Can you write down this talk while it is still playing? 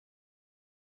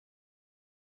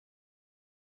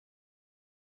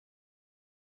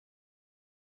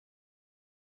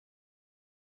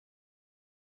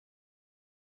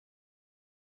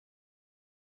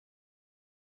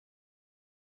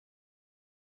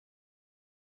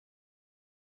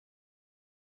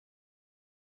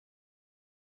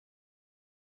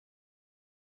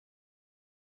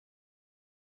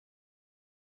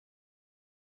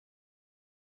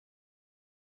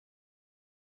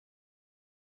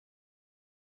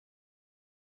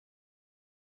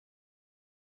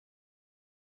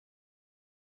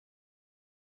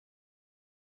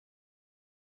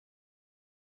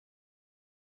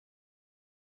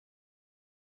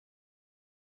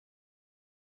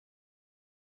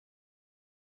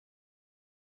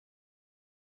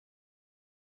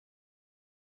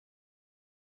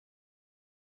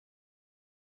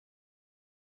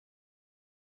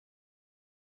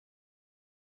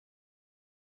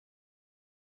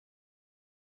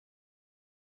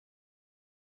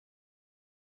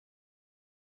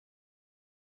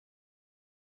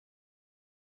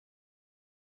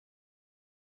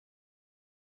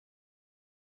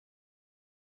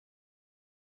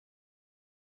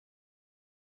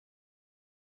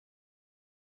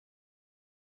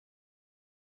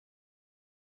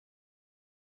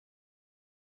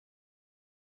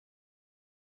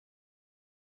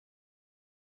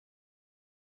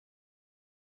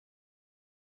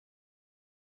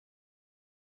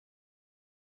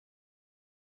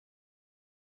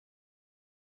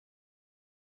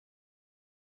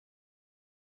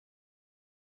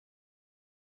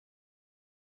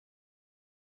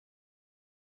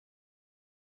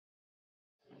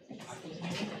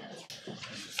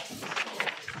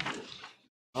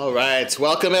All right,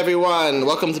 welcome everyone.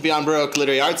 Welcome to Beyond Baroque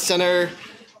Literary Arts Center,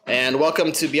 and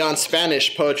welcome to Beyond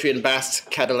Spanish, Poetry in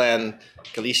Basque, Catalan,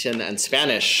 Galician, and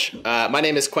Spanish. My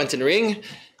name is Quentin Ring,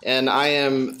 and I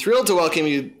am thrilled to welcome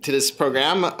you to this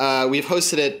program. We've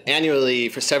hosted it annually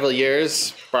for several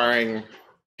years, barring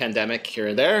pandemic here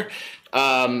and there.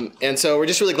 And so we're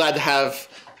just really glad to have,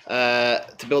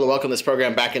 to be able to welcome this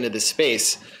program back into this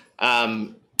space.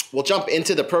 We'll jump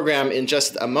into the program in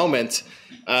just a moment,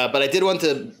 but I did want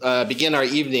to begin our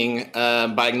evening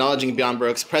by acknowledging Beyond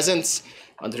Baroque's presence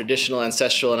on the traditional,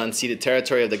 ancestral, and unceded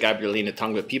territory of the Gabrielline and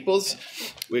Tongva peoples.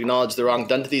 We acknowledge the wrong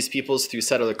done to these peoples through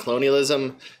settler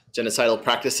colonialism, genocidal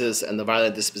practices, and the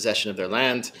violent dispossession of their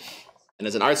land. And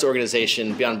as an arts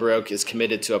organization, Beyond Baroque is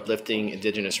committed to uplifting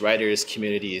Indigenous writers,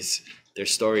 communities, their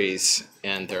stories,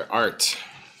 and their art.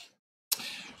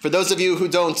 For those of you who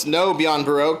don't know Beyond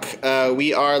Baroque,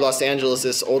 we are Los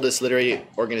Angeles' oldest literary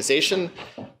organization.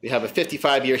 We have a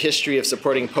 55-year history of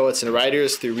supporting poets and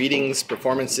writers through readings,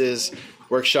 performances,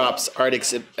 workshops, art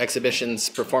exhibitions,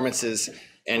 performances,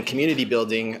 and community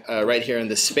building right here in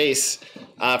this space.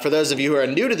 For those of you who are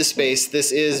new to the space,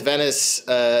 this is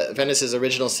Venice's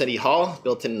original city hall,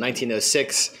 built in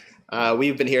 1906.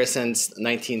 We've been here since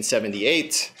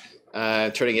 1978,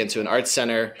 turning it into an arts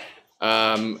center.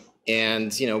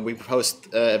 And, you know, we host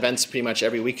events pretty much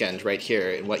every weekend right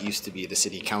here in what used to be the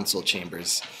city council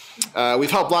chambers. We've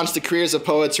helped launch the careers of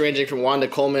poets ranging from Wanda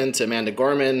Coleman to Amanda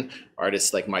Gorman,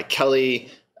 artists like Mike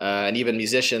Kelly, and even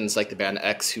musicians like the band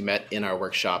X who met in our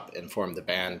workshop and formed the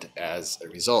band as a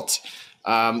result.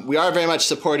 We are very much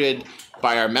supported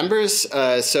by our members.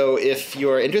 So if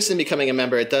you're interested in becoming a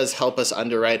member, it does help us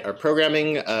underwrite our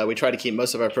programming. We try to keep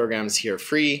most of our programs here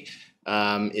free.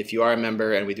 If you are a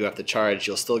member and we do have to charge,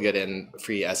 you'll still get in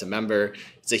free as a member.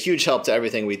 It's a huge help to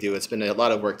everything we do. It's been a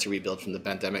lot of work to rebuild from the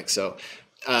pandemic. So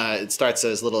it starts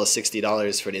as little as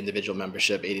 $60 for an individual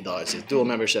membership, $80 is dual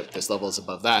membership. There's levels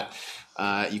above that.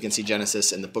 You can see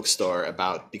Genesis in the bookstore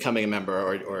about becoming a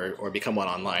member or become one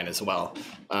online as well.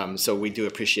 So we do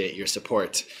appreciate your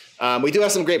support. We do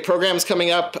have some great programs coming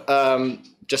up.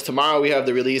 Just tomorrow we have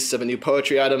the release of a new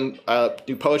poetry album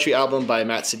by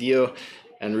Matt Cedillo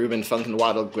and Ruben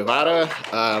Funkenwaddle Guevara.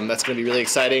 That's going to be really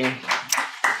exciting.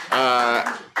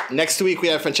 Next week, we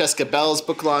have Francesca Bell's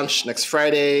book launch next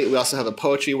Friday. We also have a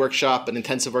poetry workshop, an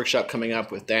intensive workshop coming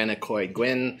up with Diana Coy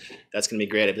Gwynn. That's going to be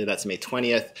great. I believe that's May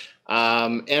 20th.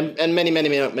 And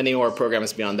many more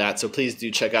programs beyond that. So please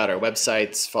do check out our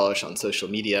websites, follow us on social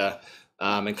media,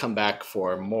 and come back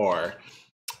for more.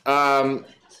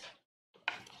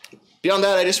 Beyond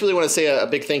that, I just really want to say a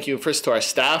big thank you first to our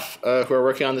staff who are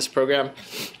working on this program.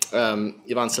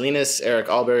 Yvonne Salinas, Eric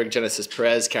Alberg, Genesis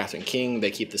Perez, Catherine King.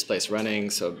 They keep this place running,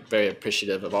 so very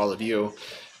appreciative of all of you.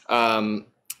 And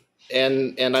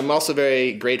I'm also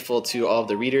very grateful to all of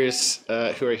the readers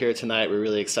who are here tonight. We're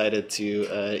really excited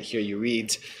to hear you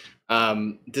read.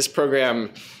 This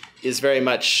program is very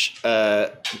much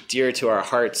dear to our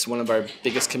hearts. One of our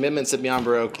biggest commitments at Beyond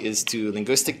Baroque is to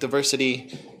linguistic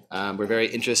diversity. We're very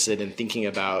interested in thinking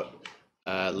about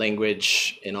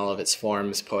language in all of its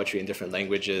forms, poetry in different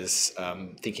languages,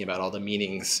 thinking about all the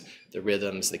meanings, the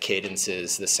rhythms, the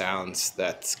cadences, the sounds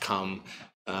that come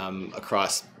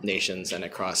across nations and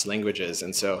across languages.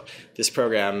 And so this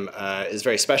program is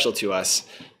very special to us.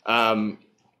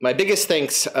 My biggest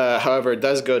thanks, however,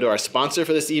 does go to our sponsor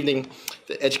for this evening,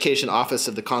 the Education Office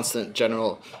of the Consulate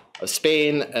General of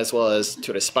Spain, as well as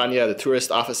Tour España, the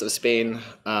Tourist Office of Spain.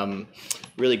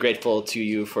 Really grateful to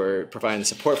you for providing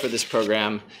support for this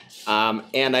program.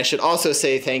 And I should also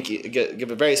say thank you,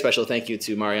 give a very special thank you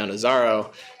to Mariano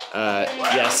Zaro.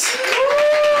 Yes.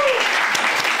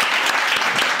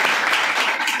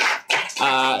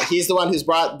 He's the one who's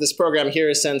brought this program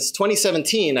here since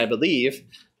 2017, I believe.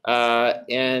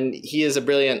 And he is a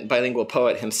brilliant bilingual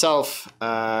poet himself.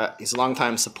 He's a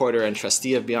longtime supporter and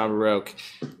trustee of Beyond Baroque.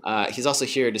 He's also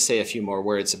here to say a few more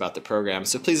words about the program.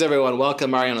 So please, everyone,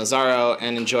 welcome Mariano Zaro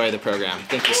and enjoy the program.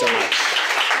 Thank you so much.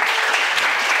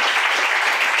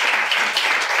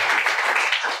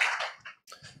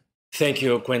 Thank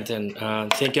you, Quentin.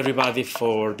 Thank you, everybody,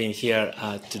 for being here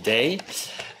today.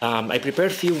 I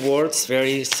prepared a few words,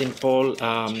 very simple.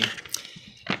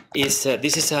 This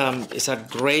is a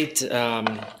great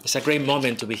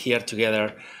moment to be here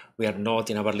together. We are not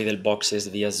in our little boxes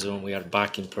via Zoom. We are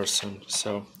back in person.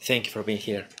 So thank you for being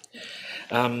here.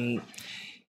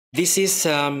 This is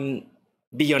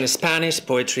Beyond Spanish,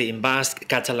 poetry in Basque,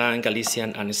 Catalan,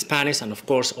 Galician, and Spanish, and of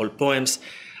course all poems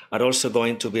are also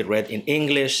going to be read in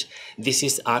English. This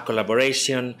is a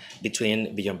collaboration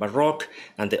between Beyond Baroque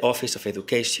and the Office of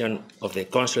Education of the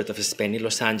Consulate of Spain in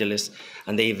Los Angeles,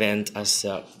 and the event, as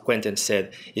Quentin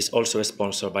said, is also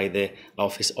sponsored by the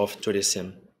Office of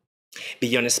Tourism.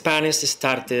 Beyond Spanish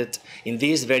started in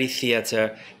this very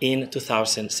theater in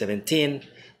 2017.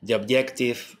 The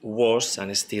objective was,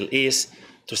 and still is,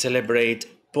 to celebrate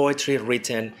poetry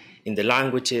written in the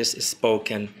languages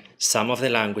spoken, some of the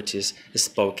languages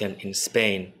spoken in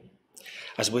Spain.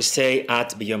 As we say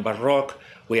at Beyond Baroque,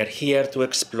 we are here to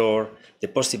explore the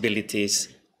possibilities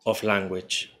of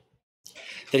language.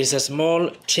 There is a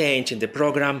small change in the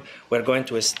program. We're going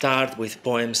to start with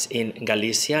poems in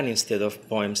Galician instead of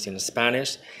poems in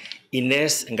Spanish.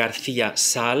 Inés García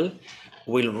Sal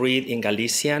will read in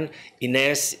Galician.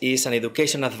 Inés is an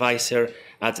education advisor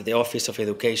at the Office of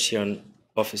Education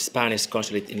of Spanish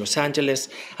Consulate in Los Angeles.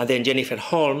 And then Jennifer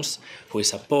Holmes, who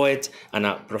is a poet and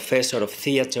a professor of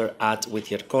theater at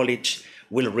Whittier College,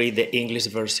 will read the English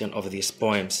version of these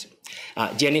poems.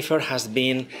 Jennifer has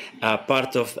been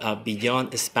part of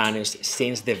Beyond Spanish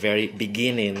since the very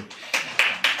beginning.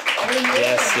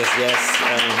 Yes.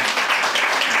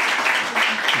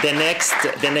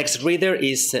 The next reader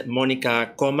is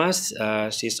Mónica Comas.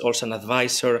 She's also an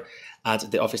advisor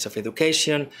at the Office of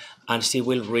Education, and she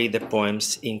will read the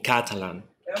poems in Catalan.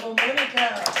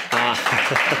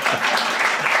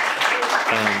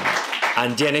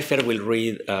 And Jennifer will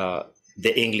read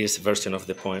the English version of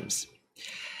the poems.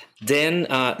 Then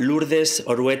Lourdes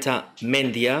Orueta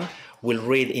Mendia will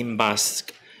read in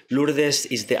Basque. Lourdes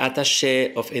is the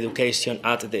attaché of education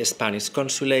at the Spanish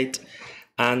Consulate,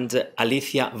 and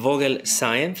Alicia Vogel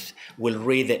Sáenz will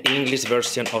read the English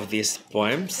version of these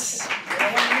poems.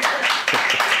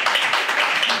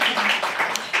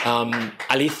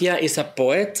 Alicia is a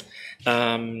poet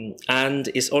and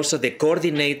is also the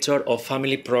coordinator of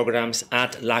family programs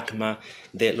at LACMA,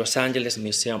 the Los Angeles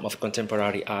Museum of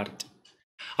Contemporary Art.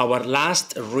 Our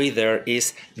last reader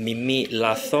is Mimi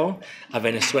Lazo, a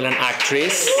Venezuelan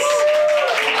actress,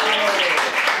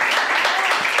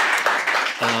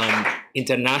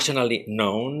 internationally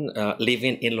known,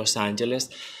 living in Los Angeles.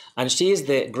 And she is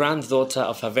the granddaughter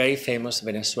of a very famous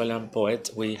Venezuelan poet.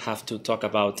 We have to talk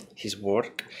about his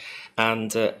work.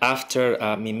 And after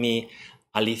Mimi,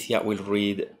 Alicia will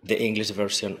read the English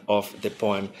version of the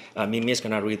poem. Mimi is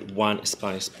going to read one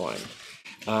Spanish poem.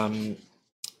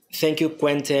 Thank you,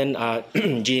 Quentin,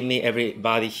 Jimmy,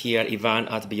 everybody here, Ivan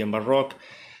at Beyond Baroque.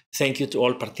 Thank you to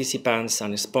all participants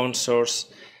and sponsors.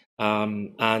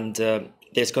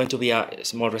 There's going to be a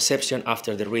small reception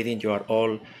after the reading. You are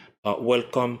all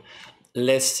welcome.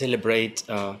 Let's celebrate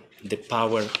the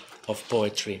power of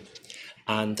poetry.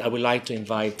 And I would like to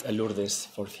invite Lourdes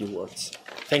for a few words.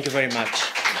 Thank you very much.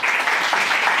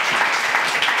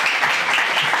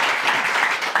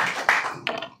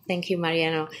 Thank you,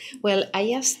 Mariano. Well, I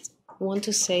just want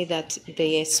to say that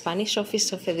the Spanish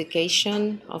Office of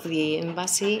Education of the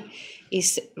Embassy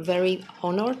is very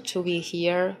honored to be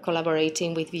here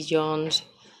collaborating with Beyond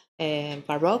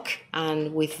Baroque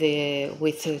and with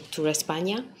Tour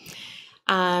España.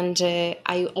 And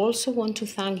I also want to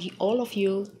thank all of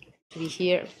you to be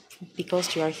here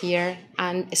because you are here.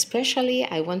 And especially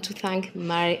I want to thank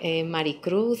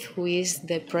Maricruz, who is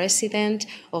the president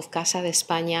of Casa de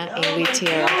España in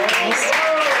Whittier.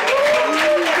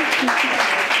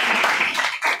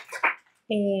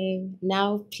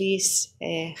 Now, please,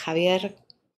 Javier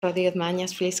Rodríguez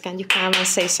Mañas, please, can you come and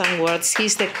say some words?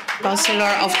 He's the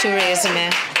Counselor of Tourism.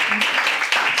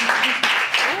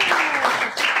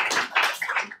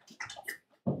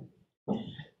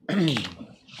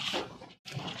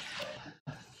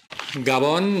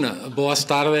 Gabon, boas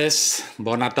tardes,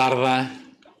 bona tarda,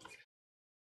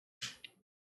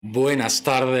 buenas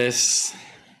tardes,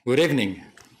 good evening.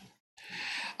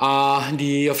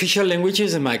 The official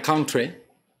languages in my country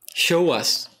show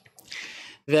us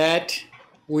that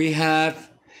we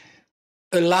have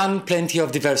a land plenty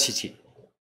of diversity.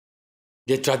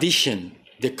 The tradition,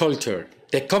 the culture,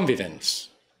 the convivence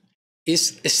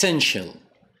is essential.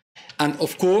 And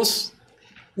of course,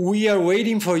 we are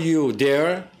waiting for you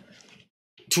there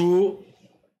to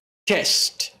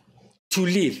test, to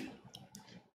live,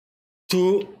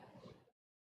 to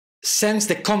sense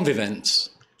the convivence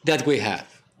that we have.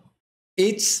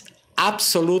 It's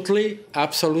absolutely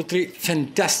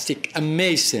fantastic,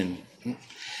 amazing.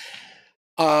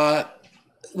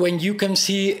 When you can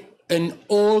see an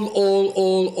all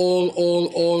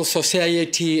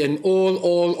society and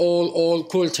all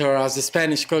culture as the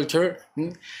Spanish culture,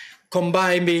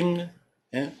 combining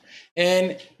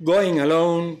and going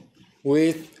along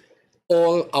with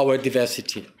all our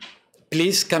diversity.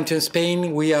 please come to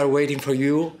Spain. We are waiting for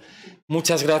you.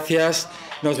 Muchas gracias.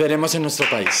 Nos veremos en nuestro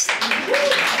país.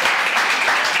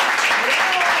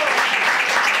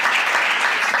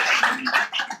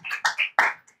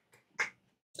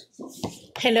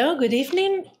 Hello, good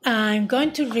evening. I'm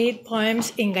going to read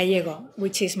poems in Gallego,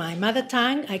 which is my mother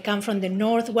tongue. I come from the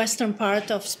northwestern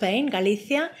part of Spain,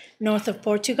 Galicia, north of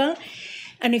Portugal.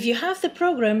 And if you have the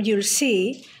program, you'll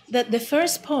see that the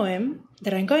first poem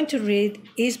that I'm going to read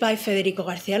is by Federico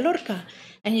García Lorca.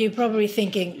 And you're probably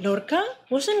thinking, Lorca?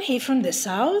 Wasn't he from the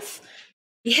south?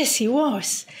 Yes, he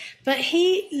was. But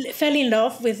he fell in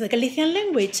love with the Galician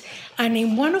language. And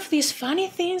in one of these funny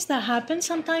things that happen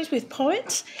sometimes with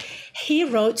poets, he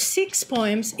wrote 6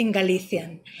 poems in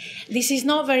Galician. This is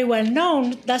not very well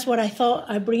known. That's what I thought.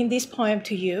 I'd bring this poem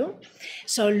to you.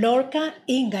 So, Lorca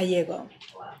in Gallego.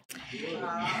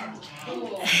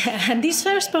 And this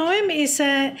first poem is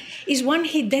one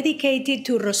he dedicated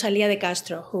to Rosalía de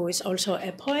Castro, who is also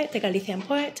a poet, a Galician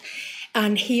poet,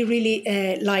 and he really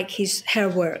liked her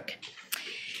work.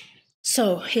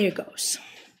 So here goes.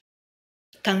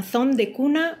 Canzón de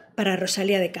cuna para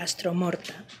Rosalía de Castro,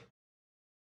 morta.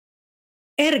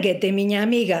 Érguete, miña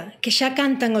amiga, que xa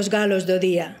cantan os galos do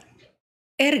día.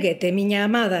 Érguete, miña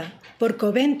amada, porque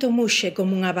o vento muxe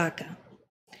como unha vaca.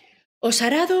 Os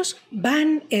arados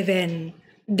van e ven,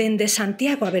 dende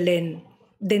Santiago a Belén,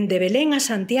 dende Belén a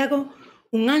Santiago,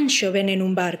 un anxo ven en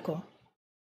un barco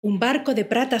de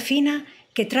prata fina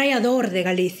que trae a dor de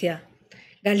Galicia.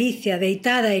 Galicia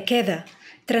deitada e queda,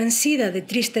 transida de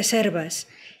tristes ervas,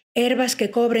 ervas que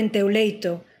cobren teu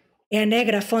leito e a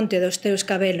negra fonte dos teus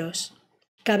cabelos,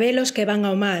 cabelos que van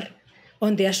ao mar,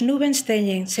 onde as nubens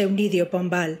teñen seu nidio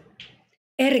pombal.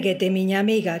 Érguete, miña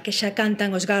amiga, que xa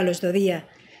cantan os galos do día.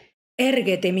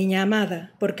 Érguete, miña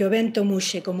amada, porque o vento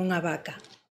muxe como unha vaca.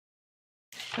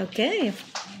 Okay,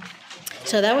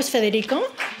 so that was Federico.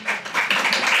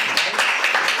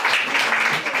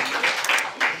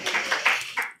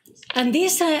 And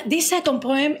this second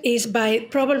poem is by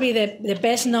probably the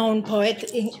best known poet.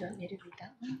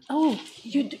 Oh,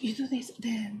 you do this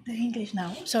the English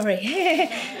now. Sorry,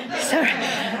 sorry.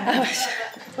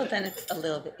 Well, then it's a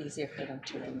little bit easier for them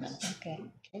to remember. Okay.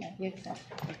 You go.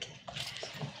 Okay.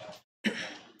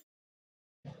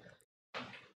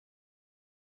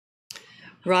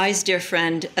 Rise, dear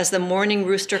friend, as the morning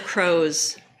rooster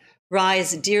crows.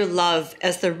 Rise, dear love,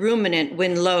 as the ruminant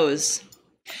wind lows.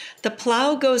 The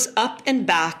plow goes up and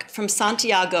back from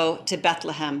Santiago to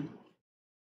Bethlehem.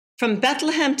 From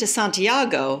Bethlehem to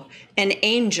Santiago, an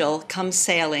angel comes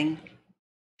sailing.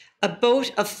 A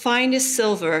boat of finest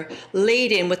silver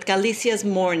laden with Galicia's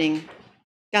morning.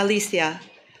 Galicia,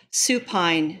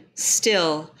 supine,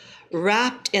 still,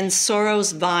 wrapped in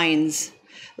sorrow's vines.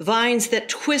 Vines that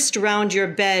twist round your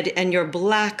bed and your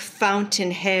black fountain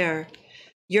hair.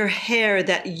 Your hair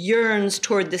that yearns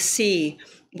toward the sea,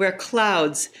 where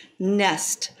clouds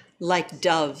nest like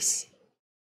doves.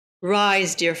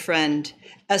 Rise, dear friend,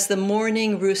 as the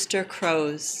morning rooster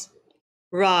crows.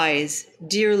 Rise,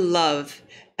 dear love,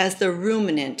 as the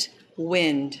ruminant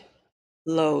wind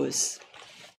lows.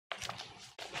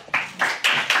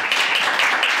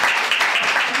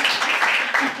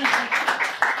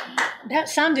 That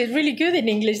sounded really good in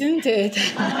English, didn't it?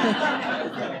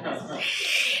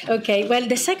 Okay, well,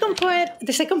 the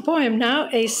second poem now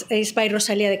is by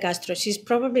Rosalía de Castro. She's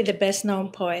probably the best known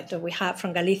poet that we have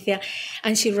from Galicia,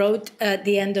 and she wrote at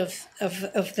the end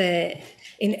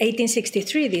in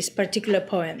 1863 this particular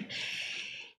poem.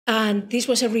 And this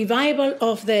was a revival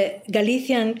of the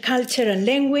Galician culture and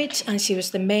language, and she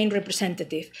was the main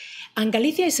representative. And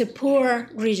Galicia is a poor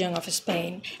region of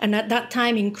Spain, and at that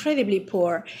time incredibly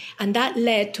poor, and that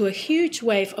led to a huge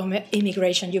wave of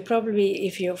immigration. You probably,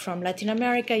 if you're from Latin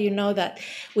America, you know that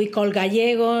we call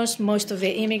Gallegos, most of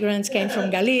the immigrants came from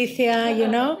Galicia, you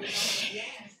know.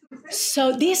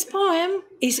 So this poem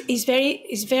is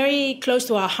very close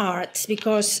to our hearts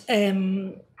because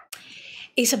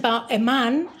it's about a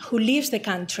man who leaves the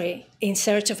country in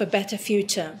search of a better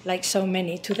future, like so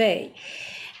many today.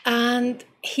 And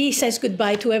he says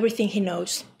goodbye to everything he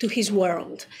knows, to his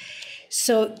world.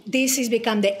 So this has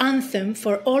become the anthem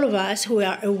for all of us who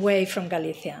are away from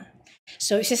Galicia.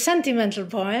 So it's a sentimental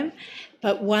poem,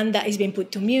 but one that is being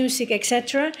put to music,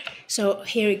 etc. So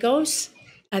here it goes.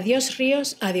 Adiós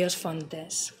ríos, adiós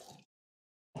fontes.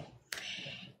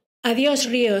 Adiós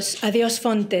ríos, adiós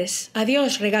fontes,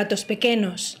 adiós regatos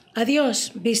pequenos,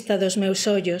 adiós vista dos meus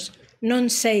ollos, non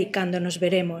sei cando nos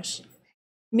veremos.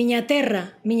 Miña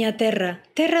terra,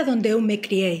 terra donde eu me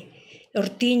criei,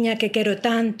 hortiña que quero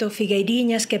tanto,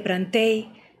 figueiriñas que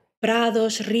plantei,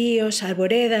 prados, ríos,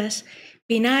 arboredas,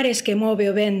 pinares que move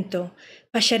o vento,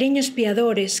 paxariños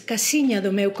piadores, casiña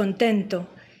do meu contento,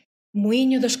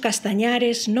 muiño dos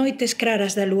castañares, noites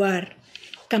claras da luar,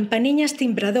 campaniñas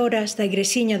timbradoras da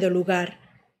igresiña do lugar,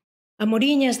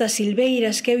 amoriñas das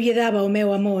silveiras que eu lle daba o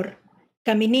meu amor,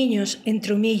 caminiños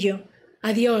entre o millo,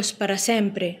 adiós para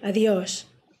sempre,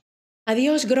 adiós.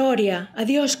 Adiós gloria,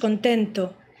 adiós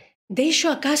contento,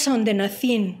 deixo a casa onde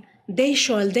nacín,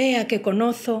 deixo a aldea que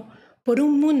conozo por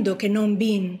un mundo que non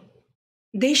vin,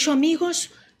 deixo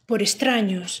amigos por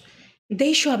extraños,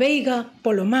 deixo a veiga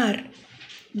polo mar,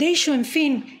 deixo, en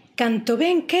fin, canto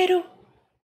ben quero,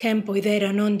 quen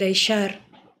poidera non deixar.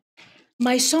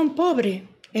 Mais son pobre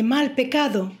e mal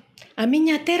pecado, a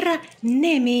miña terra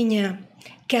né miña,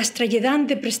 que astra lle dan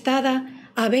de prestada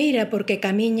a beira porque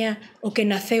camiña o que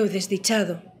naceu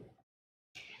desdichado.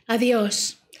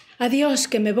 Adiós, adiós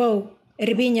que me vou,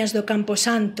 erviñas do Campo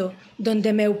Santo,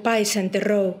 donde meu pai se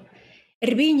enterrou,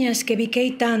 erviñas que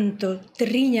biquei tanto,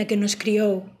 terriña que nos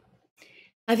criou.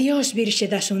 Adiós, Virxe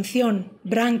da Asunción,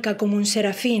 branca como un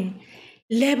serafín,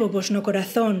 lévovos no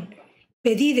corazón,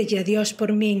 pedídelle a Dios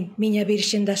por min, miña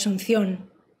Virxen da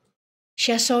Asunción.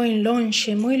 Xa soen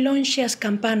lonxe, moi lonxe as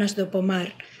campanas do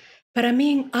pomar, para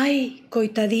min, ai,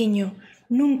 coitadiño,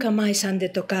 nunca máis han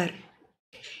de tocar.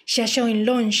 Xa soen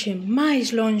lonxe, máis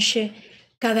lonxe,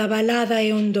 cada balada é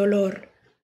un dolor.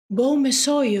 Voume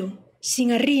soio,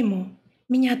 sin arrimo,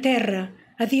 miña terra,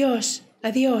 adiós,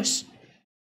 adiós.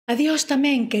 Adiós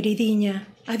tamén, queridiña,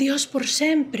 adiós por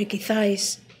sempre,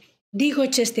 quizáis.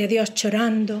 Dígoche este adiós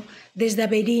chorando desde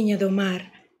a beiriña do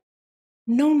mar.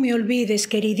 Non me olvides,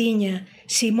 queridiña,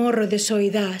 si morro de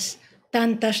soidás,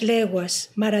 tantas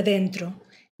leguas mar adentro,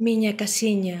 miña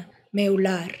casiña, meu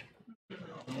lar.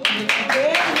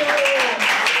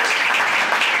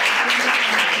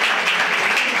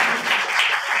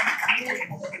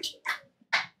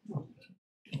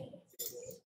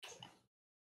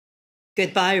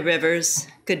 Goodbye, rivers.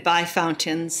 Goodbye,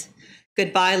 fountains.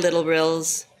 Goodbye, little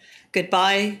rills.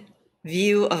 Goodbye,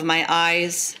 view of my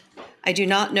eyes. I do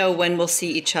not know when we'll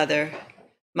see each other.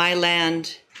 My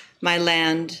land,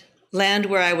 land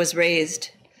where I was raised.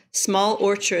 Small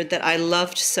orchard that I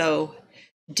loved so.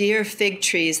 Dear fig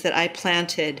trees that I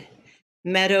planted.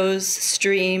 Meadows,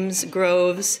 streams,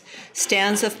 groves,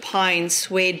 stands of pine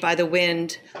swayed by the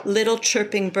wind, little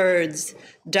chirping birds,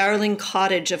 darling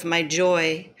cottage of my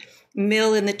joy,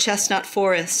 mill in the chestnut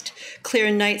forest,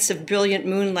 clear nights of brilliant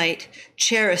moonlight,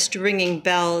 cherished ringing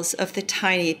bells of the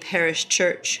tiny parish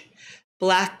church,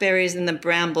 blackberries in the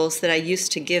brambles that I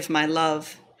used to give my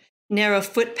love, narrow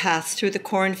footpaths through the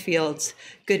cornfields,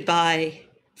 goodbye,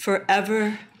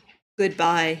 forever,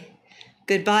 goodbye,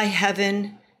 goodbye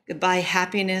heaven, goodbye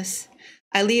happiness.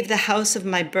 I leave the house of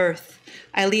my birth,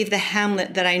 I leave the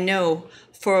hamlet that I know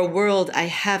for a world I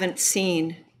haven't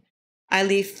seen. I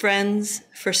leave friends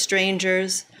for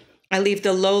strangers. I leave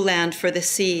the lowland for the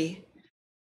sea.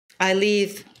 I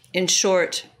leave, in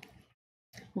short,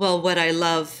 well, what I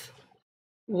love.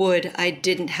 Would I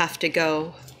didn't have to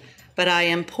go, but I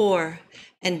am poor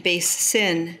and base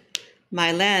sin.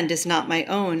 My land is not my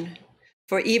own,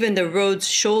 for even the road's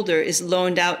shoulder is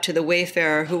loaned out to the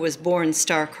wayfarer who was born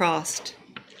star-crossed.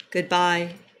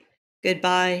 Goodbye,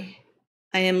 goodbye,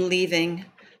 I am leaving.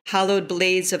 Hallowed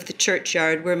blades of the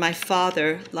churchyard where my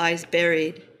father lies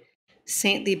buried.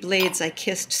 Saintly blades I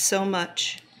kissed so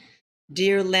much.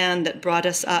 Dear land that brought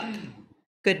us up.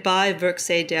 Goodbye,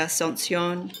 Virxe de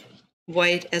Asunción,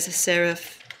 white as a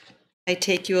seraph. I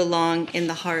take you along in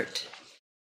the heart.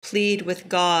 Plead with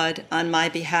God on my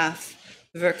behalf,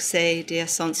 Virxe de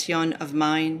Asunción of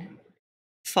mine.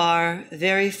 Far,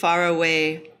 very far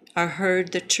away are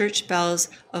heard the church bells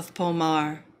of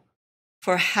Pomar.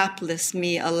 For hapless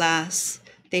me, alas,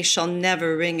 they shall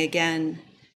never ring again.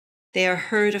 They are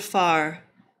heard afar,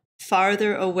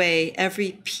 farther away,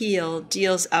 every peal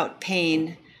deals out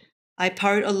pain. I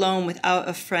part alone without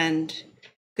a friend.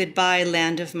 Goodbye,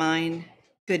 land of mine,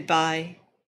 goodbye.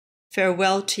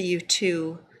 Farewell to you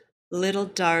too, little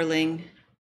darling.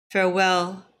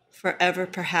 Farewell, forever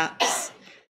perhaps.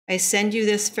 I send you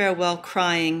this farewell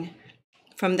crying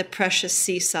from the precious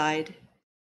seaside.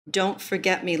 Don't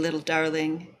forget me, little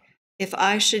darling. If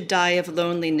I should die of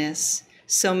loneliness,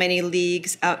 so many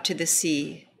leagues out to the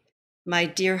sea, my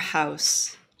dear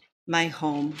house, my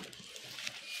home.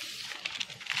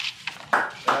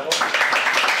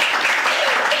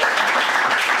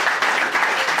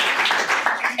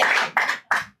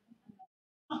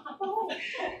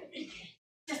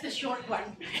 Just a short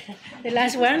one. The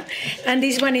last one, and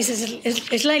this one is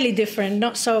slightly different,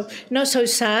 not so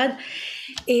sad.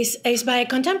 is by a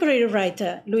contemporary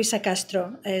writer, Luisa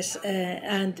Castro,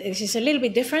 and this is a little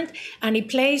bit different, and it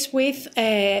plays with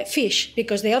fish,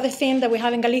 because the other thing that we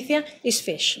have in Galicia is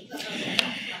fish.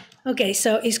 Okay,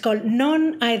 so it's called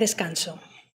Non hai descanso.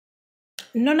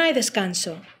 Non hai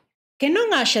descanso. Que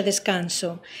non haxa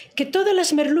descanso, que todas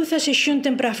as merluzas se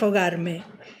xunten para afogarme,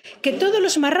 que todos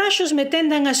os marraxos me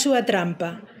tendan a súa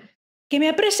trampa, que me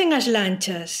apresen as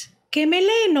lanchas, que me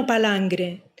leen o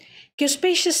palangre, que os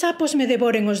peixes sapos me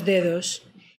devoren os dedos,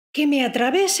 que me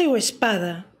atravese o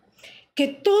espada, que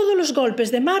todos os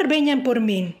golpes de mar veñan por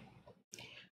min,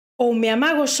 ou me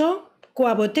amago só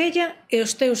coa botella e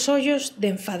os teus ollos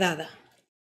de enfadada.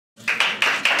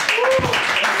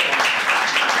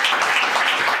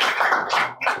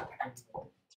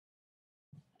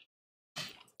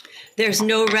 There's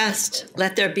no rest,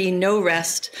 let there be no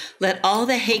rest. Let all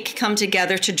the hake come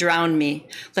together to drown me.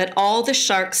 Let all the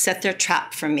sharks set their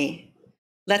trap for me.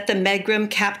 Let the megrim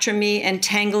capture me and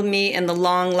tangle me in the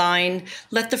long line.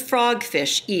 Let the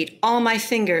frogfish eat all my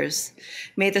fingers.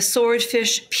 May the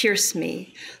swordfish pierce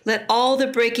me. Let all the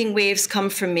breaking waves come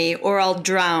for me, or I'll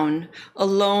drown,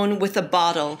 alone with a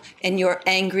bottle in your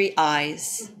angry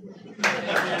eyes.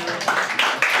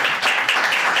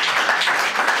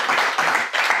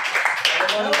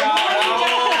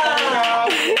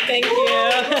 Thank you.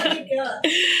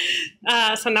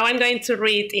 So now I'm going to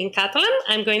read in Catalan.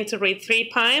 I'm going to read 3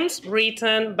 poems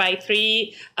written by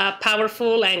 3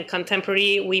 powerful and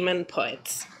contemporary women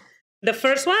poets. The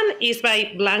first one is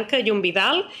by Blanca Llum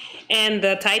Vidal, and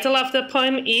the title of the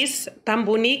poem is Tan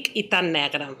bonic i tan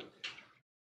negre.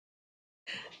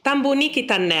 Tan bonic i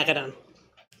tan negre.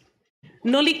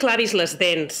 No li clavis les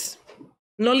dents,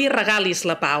 no li regalis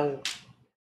la pau.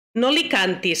 No li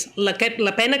cantis la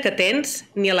pena que tens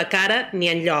ni a la cara ni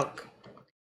enlloc.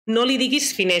 No li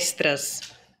diguis finestres,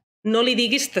 no li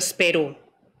diguis t'espero.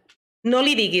 No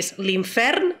li diguis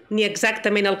l'infern ni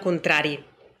exactament el contrari.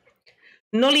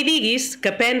 No li diguis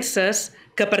que penses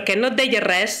que perquè no et deia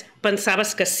res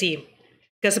pensaves que sí,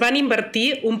 que es van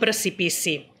invertir un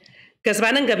precipici, que es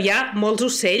van engabiar molts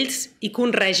ocells i que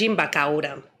un règim va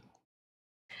caure.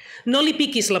 No li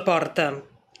piquis la porta,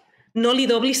 no li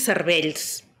doblis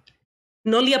cervells,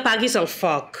 no li apaguis el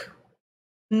foc,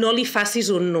 no li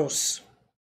facis un nus.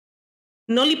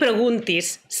 No li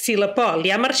preguntis si la por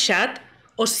li ha marxat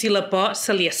o si la por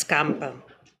se li escampa.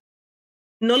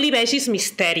 No li vegis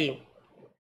misteri,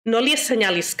 no li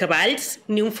assenyalis cavalls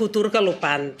ni un futur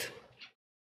galopant.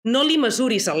 No li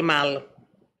mesuris el mal,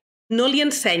 no li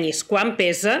ensenyis quan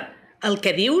pesa el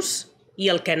que dius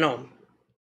i el que no.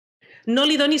 No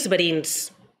li donis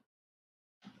verins,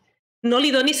 no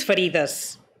li donis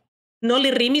ferides, no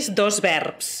li rimis 2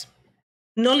 verbs,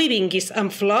 no li vinguis amb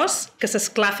flors que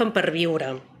s'esclafen per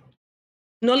viure.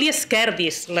 No li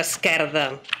esquerdis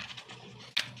l'esquerda.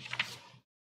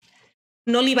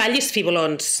 No li ballis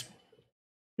fiblons.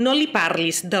 No li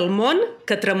parlis del món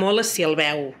que tremola si el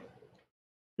veu.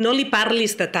 No li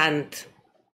parlis de tant.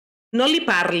 No li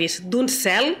parlis d'un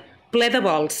cel ple de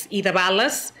vols i de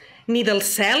bales, ni del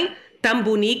cel tan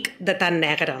bonic de tan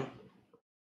negre.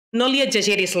 No li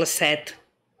exageris la set.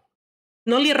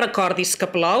 No li recordis que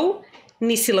plou,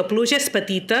 ni si la pluja és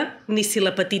petita, ni si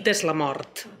la petita és la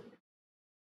mort.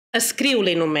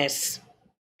 Escriu-li només.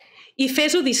 I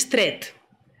fes-ho distret,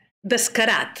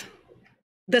 descarat,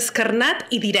 descarnat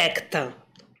i directe,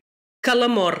 que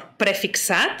l'amor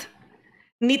prefixat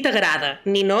ni t'agrada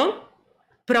ni no,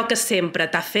 però que sempre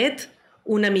t'ha fet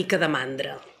una mica de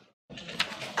mandra.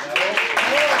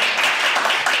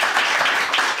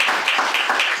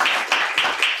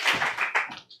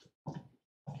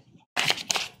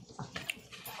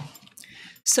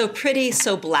 So pretty,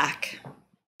 so black.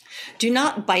 Do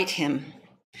not bite him.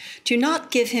 Do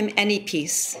not give him any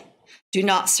peace. Do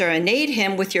not serenade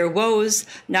him with your woes,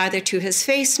 neither to his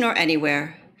face nor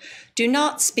anywhere. Do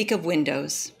not speak of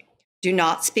windows. Do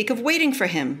not speak of waiting for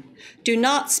him. Do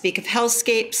not speak of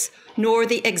hellscapes, nor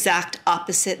the exact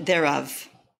opposite thereof.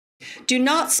 Do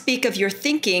not speak of your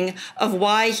thinking of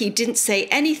why he didn't say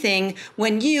anything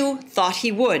when you thought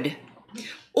he would,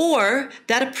 or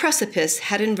that a precipice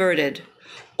had inverted,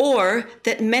 or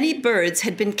that many birds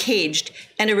had been caged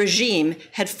and a regime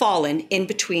had fallen in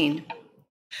between.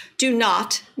 Do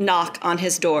not knock on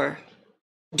his door.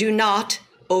 Do not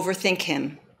overthink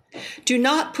him. Do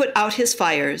not put out his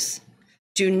fires.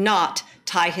 Do not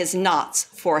tie his knots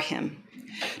for him.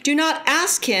 Do not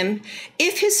ask him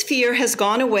if his fear has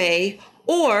gone away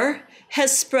or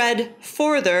has spread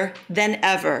further than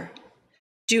ever.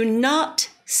 Do not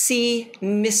see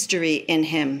mystery in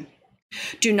him.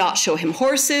 Do not show him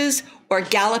horses or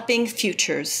galloping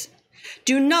futures.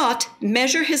 Do not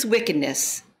measure his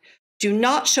wickedness. Do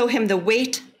not show him the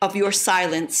weight of your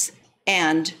silence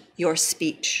and your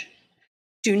speech.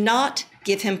 Do not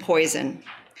give him poison.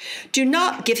 Do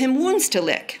not give him wounds to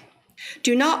lick.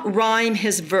 Do not rhyme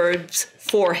his verbs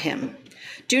for him.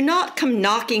 Do not come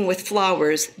knocking with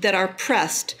flowers that are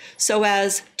pressed so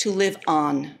as to live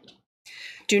on.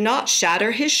 Do not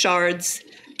shatter his shards.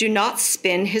 Do not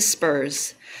spin his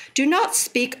spurs. Do not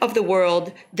speak of the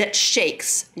world that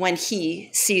shakes when he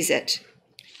sees it.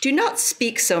 Do not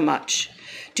speak so much.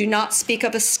 Do not speak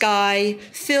of a sky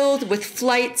filled with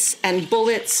flights and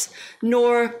bullets,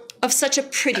 nor of such a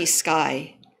pretty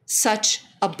sky, such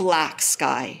a black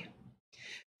sky.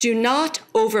 Do not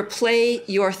overplay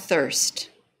your thirst.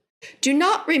 Do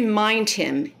not remind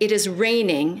him it is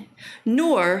raining,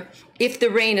 nor if the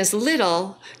rain is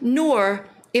little, nor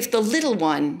if the little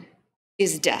one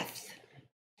is death.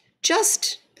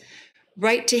 Just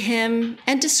write to him,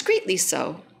 and discreetly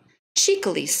so,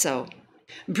 cheekily so,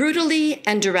 brutally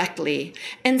and directly,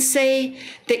 and say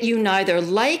that you neither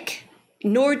like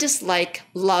nor dislike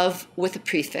love with a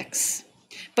prefix,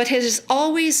 but it has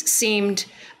always seemed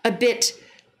a bit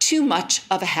too much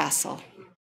of a hassle.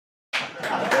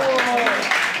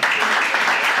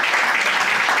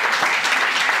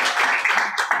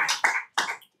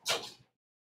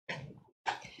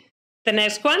 The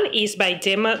next one is by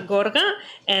Gemma Gorga,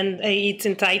 and it's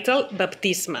entitled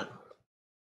Baptisme.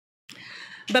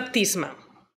 Baptisme.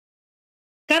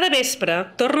 Cada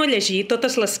vespre torno a llegir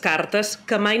totes les cartes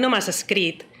que mai no m'has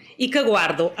escrit i que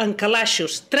guardo en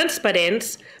calaixos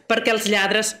transparents perquè els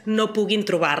lladres no puguin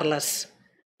trobar-les.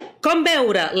 Com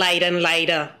veure l'aire en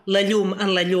l'aire, la llum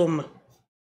en la llum?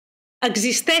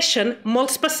 Existeixen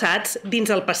molts passats dins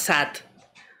el passat,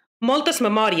 moltes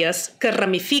memòries que es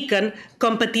ramifiquen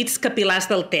com petits capil·lars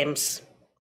del temps.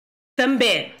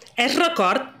 També és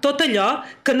record tot allò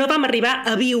que no vam arribar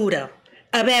a viure,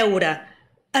 a veure,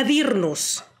 a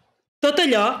dir-nos. Tot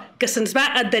allò que se'ns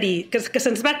va adherir, que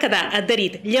se'ns va quedar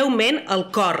adherit lleument al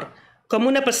cor, com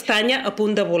una pestanya a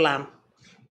punt de volar.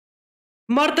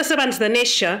 Mortes abans de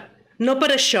néixer, no per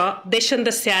això deixen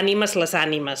de ser ànimes les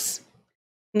ànimes,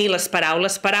 ni les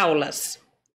paraules paraules.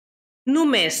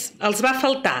 Només els va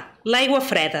faltar l'aigua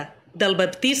freda del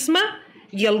baptisme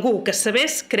i algú que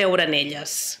sabés creure en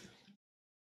elles.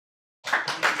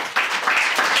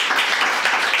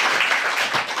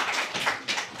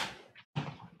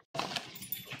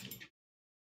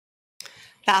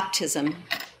 Baptism.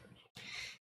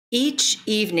 Each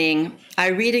evening, I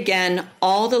read again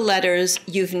all the letters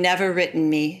you've never written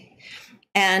me,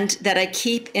 and that I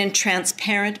keep in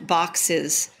transparent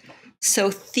boxes,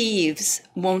 so thieves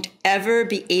won't ever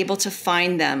be able to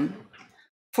find them.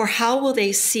 For how will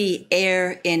they see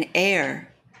air in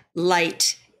air,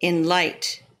 light in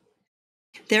light?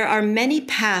 There are many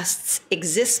pasts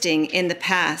existing in the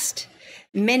past,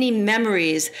 many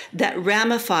memories that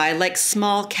ramify like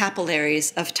small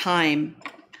capillaries of time.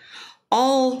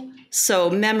 Also,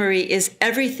 memory is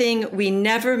everything we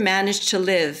never managed to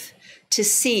live, to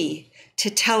see, to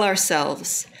tell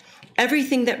ourselves,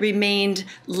 everything that remained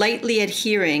lightly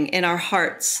adhering in our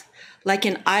hearts, like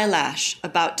an eyelash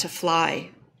about to fly.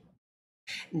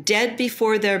 Dead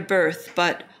before their birth,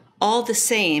 but all the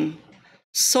same,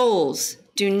 souls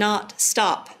do not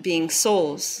stop being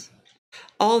souls.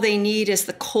 All they need is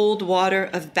the cold water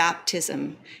of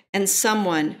baptism and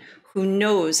someone who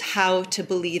knows how to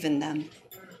believe in them.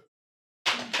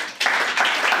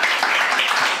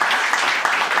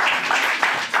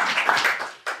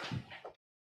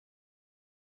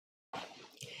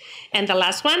 And the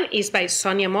last one is by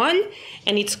Sònia Moll,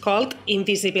 and it's called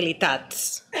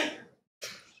Invisibilitats.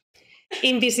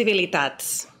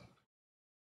 Invisibilitats.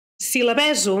 Si la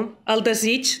beso, el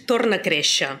desig torna a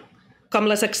créixer, com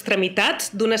les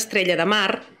extremitats d'una estrella de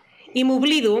mar, i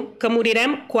m'oblido que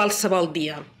morirem qualsevol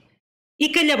dia. I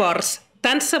que llavors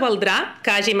tant se valdrà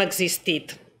que hàgim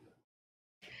existit.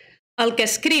 El que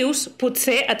escrius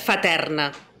potser et fa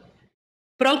eterna,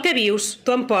 però el que vius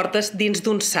t'ho emportes dins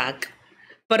d'un sac,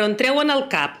 per on treuen al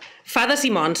cap fades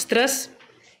i monstres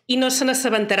i no se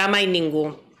n'assabentarà mai ningú.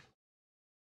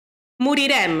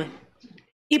 Morirem,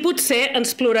 i potser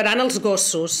ens ploraran els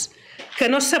gossos, que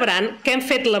no sabran que hem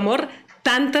fet l'amor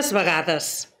tantes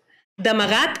vegades,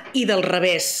 d'amagat i del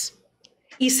revés,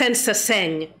 i sense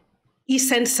seny, i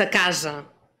sense casa.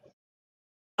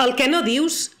 El que no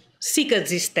dius sí que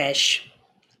existeix.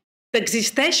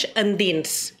 T'existeix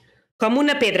endins, com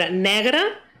una pedra negra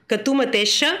que tu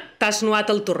mateixa t'has nuat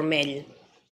al turmell.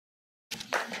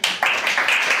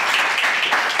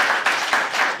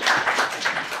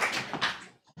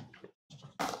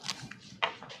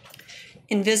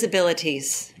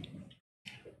 Invisibilities.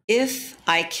 If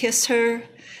I kiss her,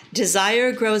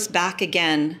 Desire grows back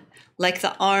again, like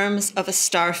the arms of a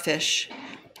starfish,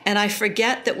 and I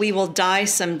forget that we will die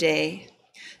someday,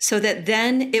 so that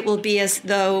then it will be as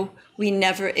though we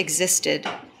never existed.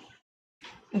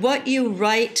 What you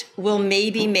write will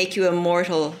maybe make you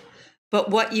immortal, but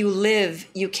what you live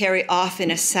you carry off in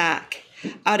a sack,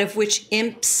 out of which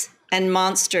imps and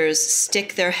monsters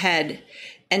stick their head,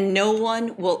 and no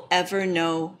one will ever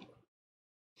know.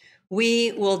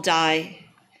 We will die,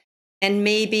 and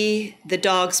maybe the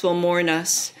dogs will mourn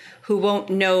us, who won't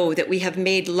know that we have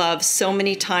made love so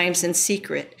many times in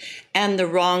secret, and the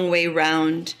wrong way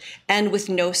round, and with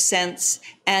no sense,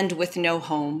 and with no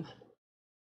home.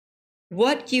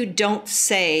 What you don't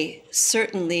say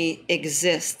certainly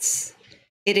exists.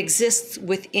 It exists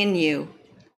within you,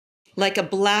 like a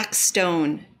black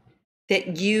stone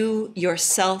that you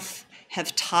yourself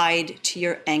have tied to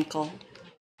your ankle.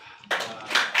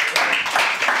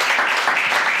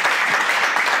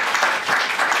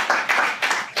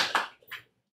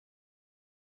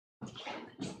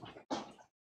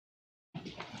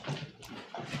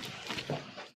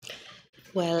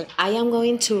 Well, I am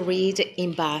going to read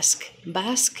in Basque.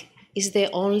 Basque is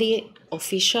the only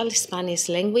official Spanish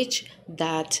language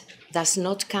that does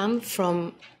not come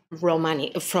from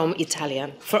from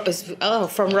Italian.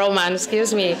 From Roman,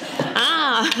 excuse me.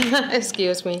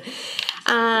 Excuse me.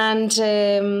 And,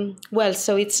 well,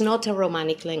 so it's not a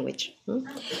Romanic language.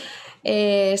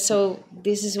 So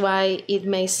this is why it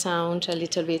may sound a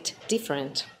little bit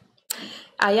different.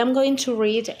 I am going to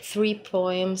read 3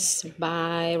 poems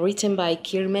written by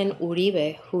Kirmen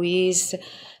Uribe, who is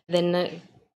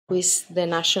the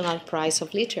National Prize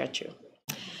of Literature.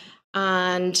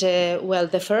 And, well,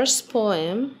 the first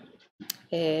poem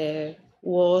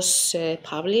was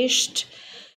published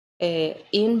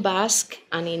in Basque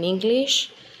and in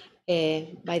English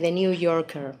by the New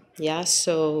Yorker. Yeah,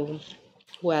 so,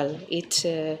 well, it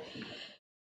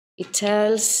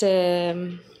tells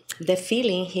the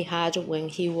feeling he had when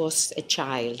he was a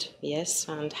child, yes,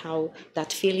 and how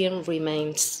that feeling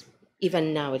remains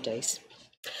even nowadays.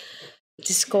 It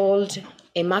is called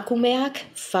Emakumeak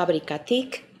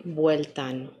fabrikatik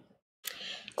bueltan.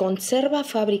 Kontserba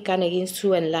fabrikan egin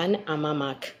zuen lan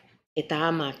amamak, eta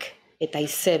amak, eta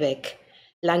izebek,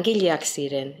 langileak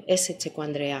ziren, ez etxeko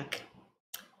andreak.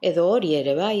 Edo hori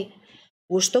ere bai,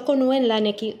 gustoko nuen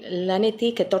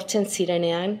lanetik etortzen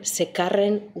zirenean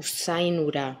zekarren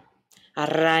usainura,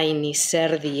 arrain,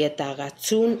 izerdi eta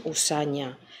gatzun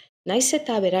usaina. Naiz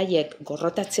eta beraiek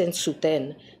gorrotatzen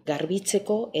zuten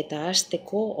garbitzeko eta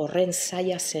hasteko horren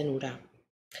zaila zenura.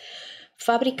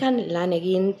 Fabrikan lan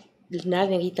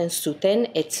egiten zuten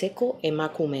etxeko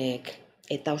emakumeek,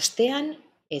 eta ostean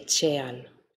etxean.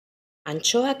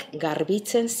 Antxoak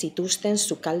garbitzen zituzten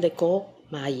sukaldeko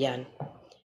mahaian.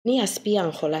 Ni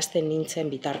azpian jolasten nintzen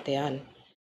bitartean.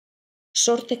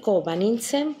 Sorteko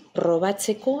banintzen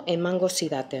probatzeko emango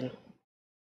zidaten.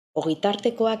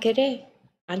 Ogitartekoak ere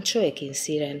antxoekin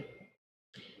ziren.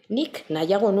 Nik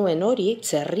nahiago nuen hori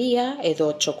txerria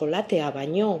edo txokolatea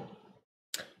baino,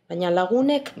 baina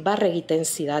lagunek barre egiten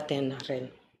zidaten arren.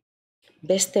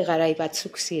 Beste garai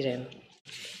batzuk ziren.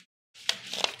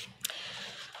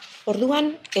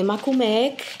 Orduan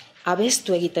emakumeek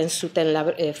abestu egiten zuten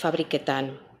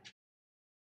fabriketan.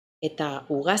 Eta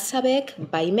ugazabek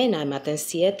baimena ematen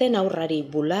zieten aurrari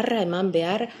bularra eman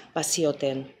behar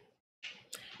bazioten.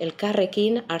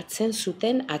 Elkarrekin hartzen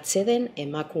zuten atseden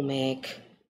emakumeek.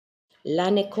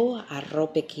 Laneko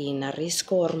arropekin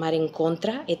arrizko hormaren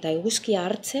kontra eta eguzkia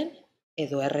hartzen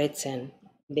edo erretzen,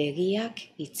 begiak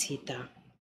itzita.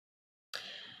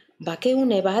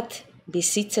 Bakeune bat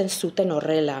bizitzen zuten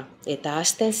horrela eta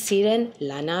hasten ziren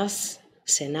lanaz,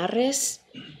 senarrez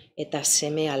eta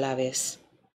seme alabez.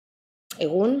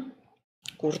 Egun,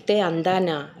 urte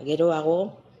andana geroago,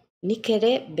 nik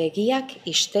ere begiak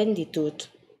isten ditut.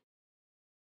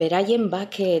 Beraien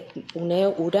bake une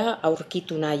ura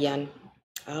aurkitu nahian.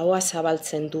 Ahoa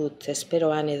zabaltzen dut,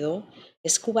 esperoan edo,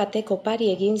 esku bateko opari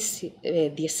egin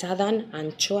diezadan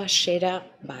antxoa xera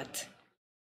bat.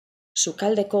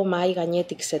 Sukaldeko mahai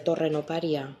gainetik zetorren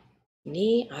oparia,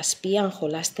 ni azpian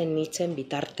jolasten nintzen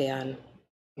bitartean,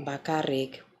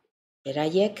 bakarrik.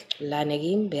 Beraiek lan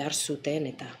egin behar zuten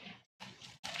eta.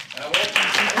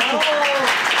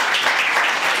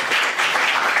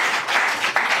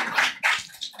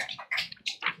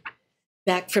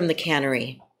 Back from the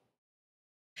cannery.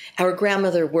 Our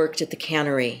grandmother worked at the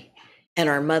cannery, and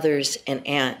our mothers and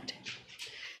aunt.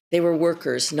 They were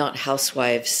workers, not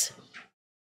housewives.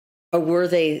 Or were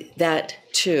they that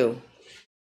too?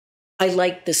 I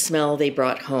liked the smell they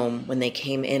brought home when they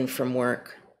came in from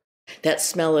work. That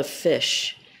smell of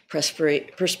fish,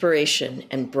 perspiration,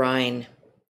 and brine,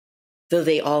 though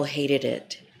they all hated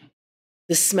it.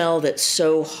 The smell that's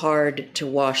so hard to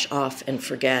wash off and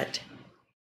forget.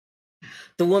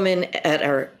 The women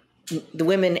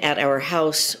at our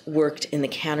house worked in the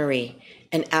cannery,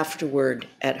 and afterward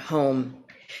at home.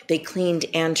 They cleaned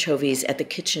anchovies at the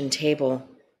kitchen table,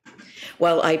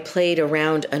 while I played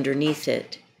around underneath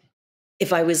it.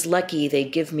 If I was lucky,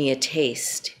 they'd give me a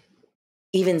taste.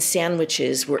 Even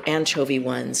sandwiches were anchovy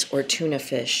ones or tuna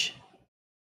fish.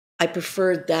 I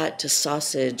preferred that to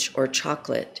sausage or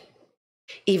chocolate,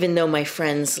 even though my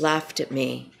friends laughed at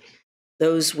me.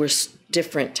 Those were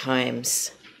different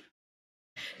times.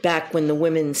 Back when the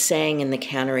women sang in the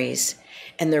canneries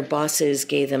and their bosses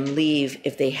gave them leave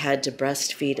if they had to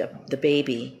breastfeed the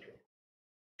baby.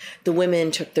 The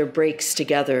women took their breaks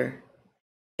together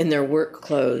in their work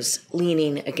clothes,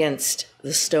 leaning against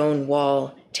the stone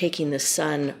wall, taking the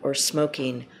sun or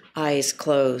smoking, eyes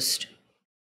closed.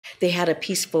 They had a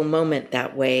peaceful moment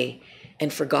that way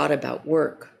and forgot about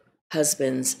work,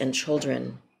 husbands, and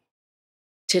children.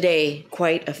 Today,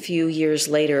 quite a few years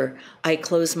later, I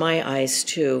close my eyes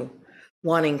too,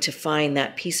 wanting to find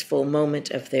that peaceful moment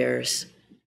of theirs.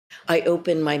 I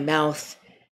open my mouth,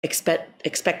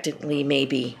 expectantly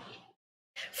maybe,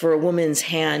 for a woman's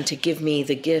hand to give me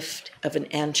the gift of an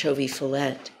anchovy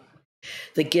fillet.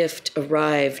 The gift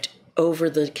arrived over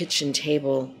the kitchen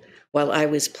table while I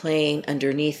was playing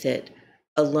underneath it,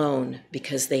 alone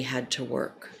because they had to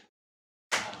work.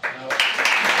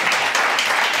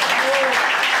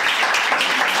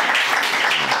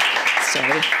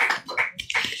 Sorry.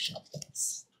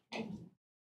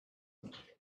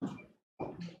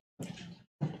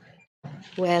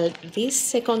 Well, this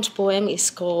second poem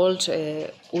is called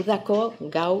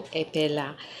Udako Gau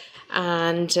Epela.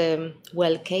 And,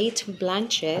 well, Kate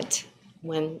Blanchett,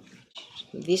 when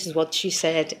this is what she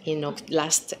said in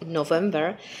last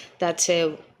November, that,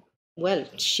 well,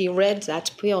 she read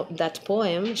that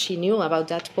poem, she knew about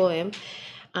that poem,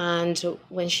 and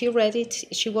when she read it,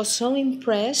 she was so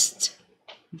impressed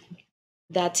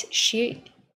that she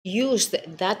used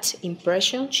that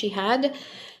impression she had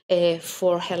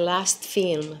for her last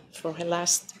film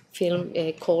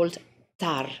called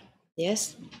Tar,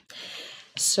 yes?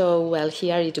 So, well,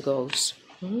 here it goes.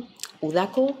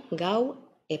 Udako gau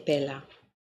epela.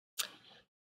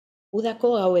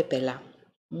 Udako gau epela.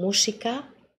 Musika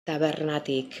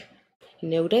tabernatik.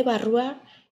 Neure barrua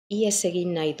ies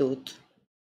egin nahi dut.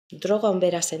 Droga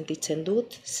onbera sentitzen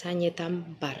dut,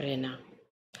 zainetan barrena.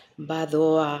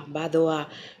 Badoa,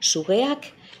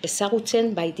 sugeak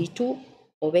ezagutzen baititu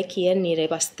hobekien nire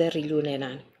bazter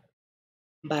ilunenan.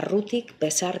 Barrutik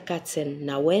bezarkatzen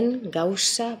nauen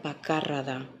gauza bakarra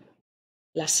da.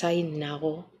 Lasai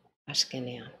nago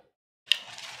azkenean.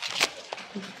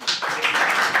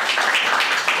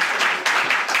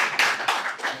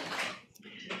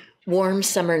 Warm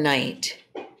summer night.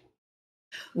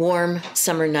 Warm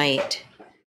summer night.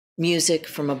 Music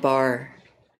from a bar.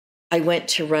 I went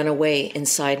to run away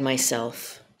inside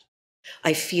myself.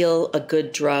 I feel a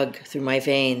good drug through my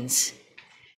veins,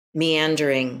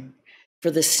 meandering,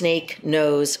 for the snake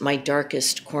knows my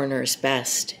darkest corners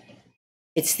best.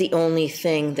 It's the only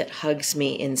thing that hugs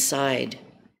me inside.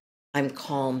 I'm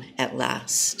calm at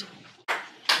last.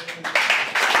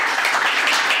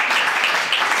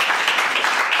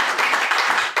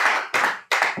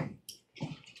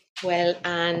 Well,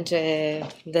 and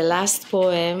the last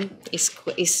poem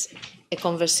is a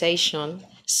conversation.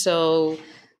 So,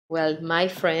 well, my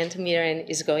friend Miren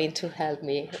is going to help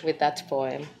me with that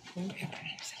poem.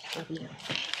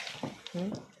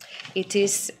 It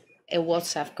is a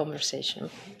WhatsApp conversation.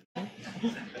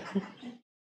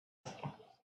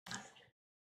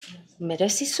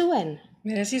 Merezi zuen?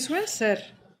 Merezi zuen zer?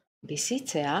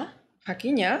 Bizitzea?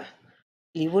 Jakina?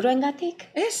 Liburuengatik?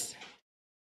 Ez?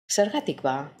 Zergatik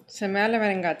ba?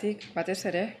 Seme-alabarengatik, batez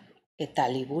ere. Eta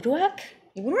liburuak?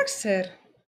 Liburuak zer?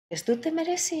 Ez dute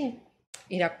merezi?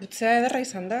 Irakurtzea ederra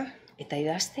izan da. Eta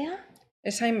idaztea?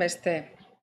 Ez hainbeste.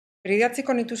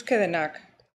 Idatziko nituzke denak.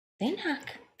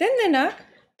 Denak? Denak?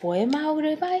 Poema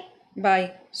haure bai?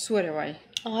 Bai, zu ere bai.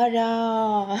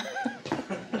 Ara!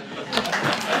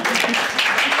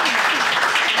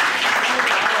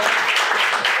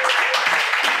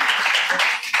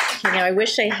 You know, I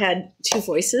wish I had two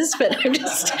voices, but you're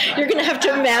going to have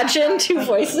to imagine two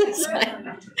voices.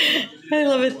 I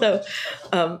love it though.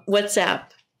 WhatsApp.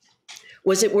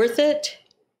 Was it worth it?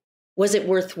 Was it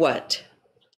worth what?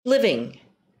 Living.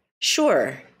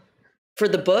 Sure. For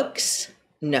the books?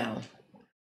 No.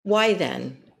 Why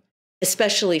then?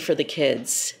 Especially for the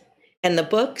kids. And the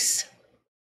books?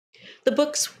 The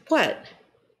books what?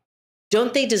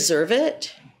 Don't they deserve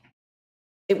it?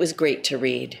 It was great to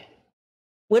read.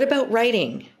 What about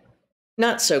writing?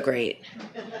 Not so great.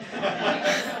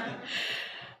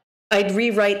 I'd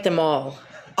rewrite them all.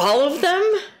 All of them?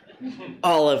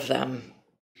 All of them.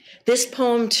 This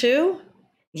poem too?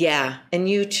 Yeah, and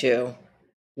you too.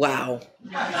 Wow.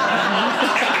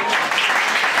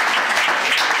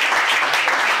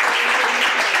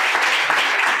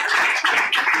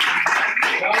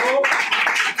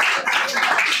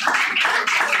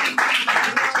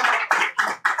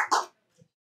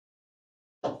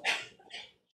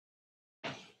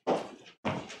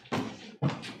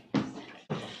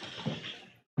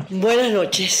 Buenas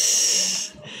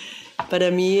noches. Para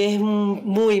mí es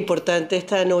muy importante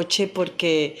esta noche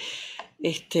porque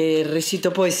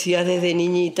recito poesías desde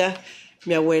niñita.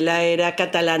 Mi abuela era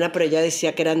catalana, pero ella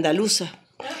decía que era andaluza.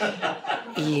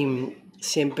 Y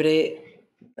siempre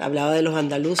hablaba de los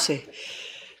andaluces.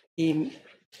 Y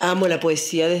amo la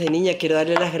poesía desde niña. Quiero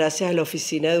darle las gracias a la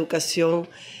Oficina de Educación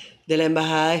de la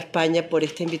Embajada de España por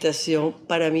esta invitación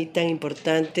para mí tan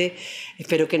importante.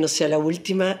 Espero que no sea la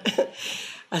última.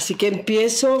 Así que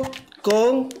empiezo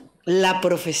con la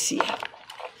profecía.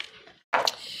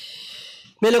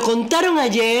 Me lo contaron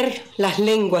ayer las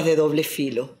lenguas de doble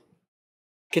filo,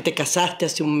 que te casaste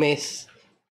hace un mes.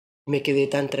 Me quedé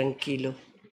tan tranquilo.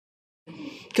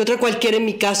 Que otra cualquiera en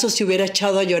mi caso se hubiera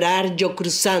echado a llorar, yo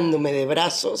cruzándome de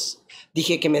brazos.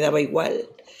 Dije que me daba igual.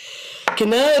 Que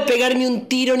nada de pegarme un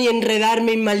tiro ni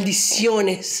enredarme en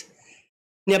maldiciones,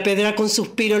 ni apedrar con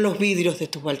suspiros los vidrios de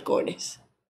tus balcones.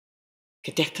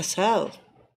 Que te has casado.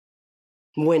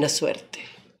 Buena suerte.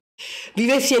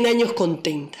 Vive 100 años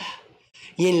contenta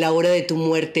y en la hora de tu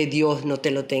muerte Dios no te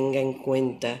lo tenga en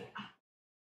cuenta.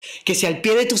 Que si al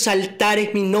pie de tus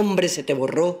altares mi nombre se te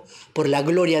borró por la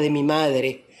gloria de mi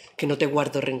madre, que no te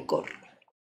guardo rencor.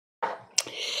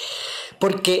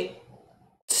 Porque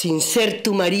sin ser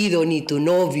tu marido, ni tu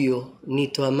novio, ni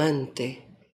tu amante,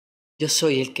 yo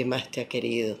soy el que más te ha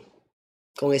querido.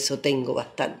 Con eso tengo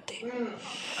bastante.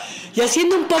 Y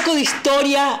haciendo un poco de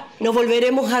historia, nos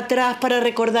volveremos atrás para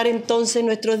recordar entonces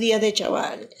nuestros días de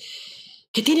chaval.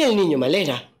 ¿Qué tiene el niño,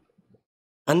 Malena?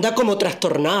 Anda como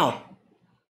trastornado.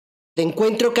 Te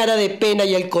encuentro cara de pena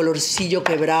y el colorcillo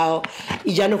quebrado,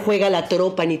 y ya no juega la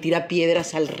tropa, ni tira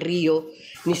piedras al río,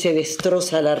 ni se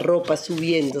destroza la ropa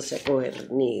subiéndose a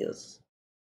coger nidos.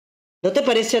 ¿No te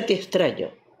parece a ti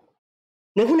extraño?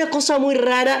 ¿No es una cosa muy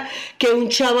rara que un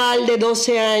chaval de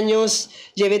 12 años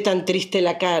lleve tan triste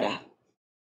la cara?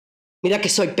 Mira que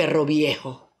soy perro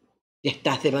viejo y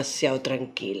estás demasiado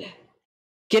tranquila.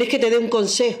 ¿Quieres que te dé un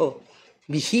consejo?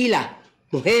 Vigila,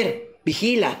 mujer,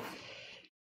 vigila.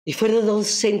 Y fueron 2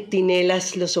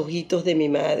 centinelas los ojitos de mi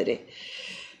madre.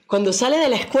 Cuando sale de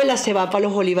la escuela se va para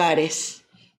los olivares.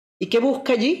 ¿Y qué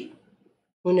busca allí?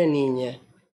 Una niña.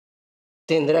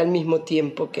 Tendrá el mismo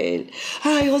tiempo que él.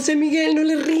 ¡Ay, José Miguel, no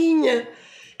le riña!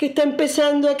 Que está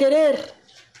empezando a querer.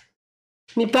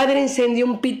 Mi padre encendió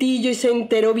un pitillo y se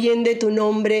enteró bien de tu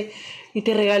nombre y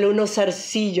te regaló unos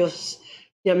zarcillos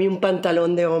y a mí un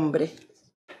pantalón de hombre.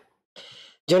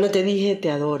 Yo no te dije te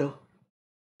adoro,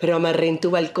 pero amarré en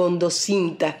tu balcón 2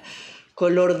 cintas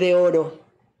color de oro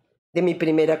de mi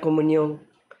primera comunión.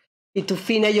 Y tú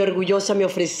fina y orgullosa me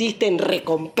ofreciste en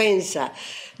recompensa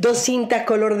 2 cintas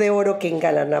color de oro que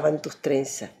engalanaban tus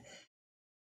trenzas.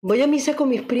 Voy a misa con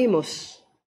mis primos.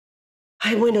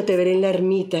 Ay, bueno, te veré en la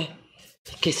ermita.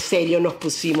 Qué serio nos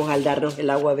pusimos al darnos el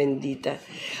agua bendita.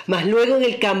 Mas luego en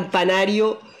el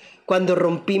campanario, cuando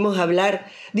rompimos a hablar,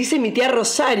 dice mi tía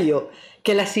Rosario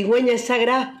que la cigüeña es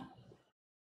sagrada.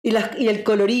 Y el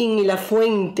colorín, y la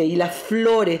fuente, y las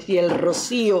flores, y el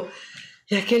rocío,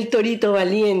 y aquel torito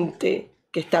valiente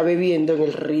que está bebiendo en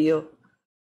el río.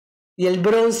 Y el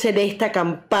bronce de esta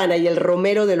campana, y el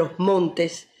romero de los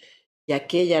montes, y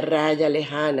aquella raya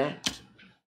lejana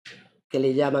que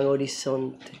le llaman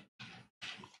horizonte.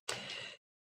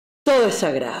 Todo es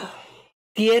sagrado,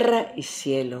 tierra y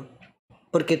cielo,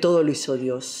 porque todo lo hizo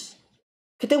Dios.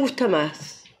 ¿Qué te gusta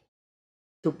más?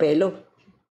 ¿Tu pelo?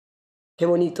 Qué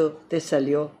bonito te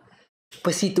salió.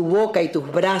 Pues si tu boca y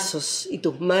tus brazos y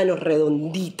tus manos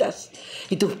redonditas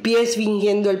y tus pies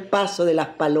fingiendo el paso de las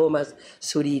palomas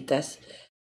zuritas,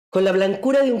 con la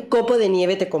blancura de un copo de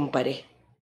nieve te comparé.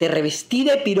 Te revestí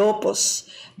de piropos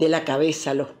de la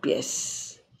cabeza a los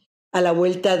pies. A la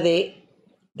vuelta de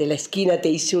la esquina te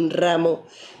hice un ramo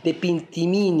de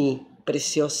pintimini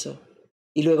precioso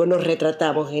y luego nos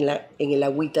retratamos en el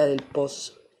agüita del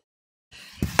pozo.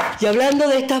 Y hablando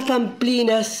de estas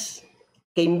pamplinas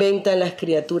que inventan las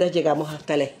criaturas, llegamos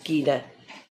hasta la esquina,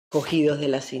 cogidos de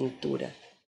la cintura.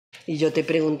 Y yo te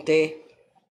pregunté,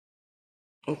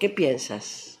 ¿en qué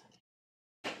piensas?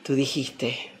 Tú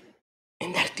dijiste,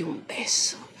 en darte un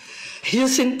beso. Yo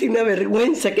sentí una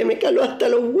vergüenza que me caló hasta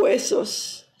los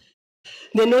huesos.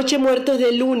 De noche, muertos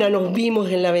de luna, nos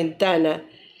vimos en la ventana.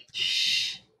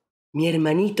 Shh, mi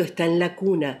hermanito está en la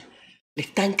cuna. Le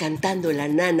están cantando la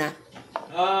nana.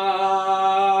 Ay,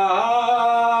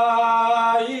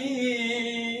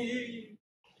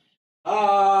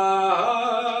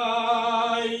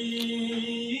 ay,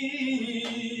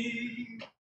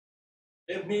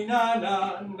 es mi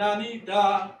nana,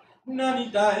 nanita,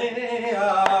 nanita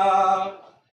ea,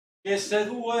 que se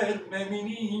duerme mi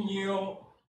niño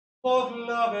por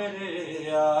la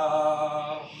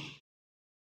vereda.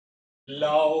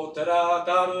 La otra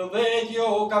tarde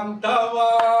yo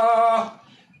cantaba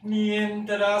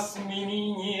mientras mi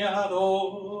niña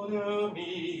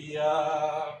dormía.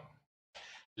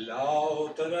 La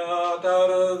otra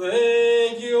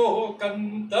tarde yo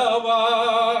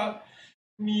cantaba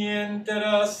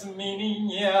mientras mi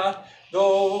niña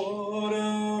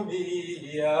dormía.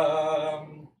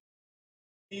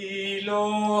 Y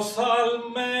los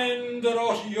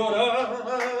almendros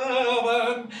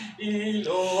lloraban, y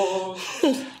los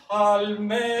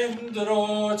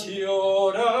almendros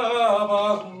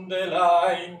lloraban de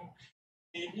la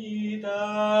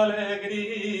infinita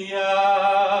alegría.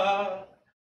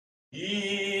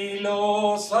 Y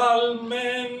los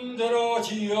almendros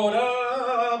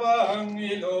lloraban,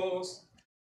 y los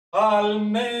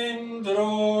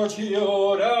almendros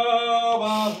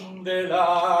lloraban de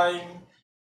la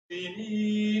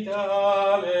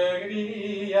infinita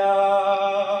alegría.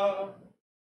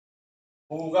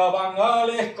 Jugaban al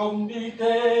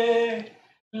escondite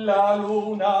la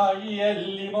luna y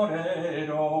el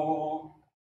limonero.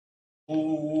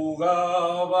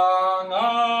 Jugaban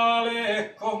al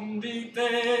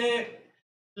escondite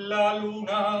la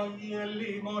luna y el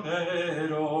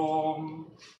limonero.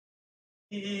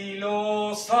 Y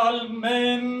los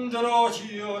almendros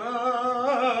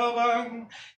lloraban,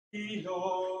 y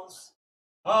los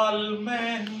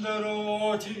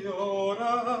almendros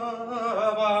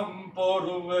lloraban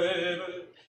por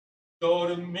ver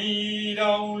dormir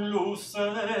a un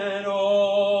lucero.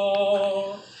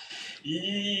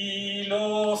 Y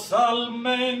los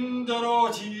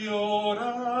almendros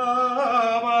lloraban,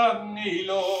 y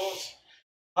los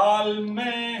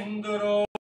almendros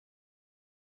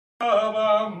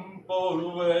lloraban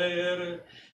por ver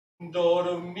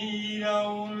dormir a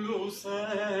un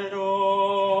lucero.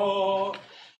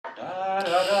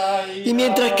 Y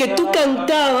mientras que tú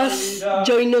cantabas,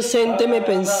 yo inocente me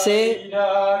pensé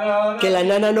que la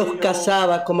nana nos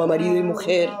casaba como marido y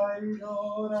mujer.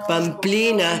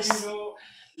 Pamplinas,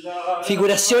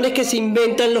 figuraciones que se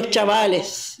inventan los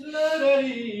chavales.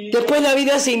 Después la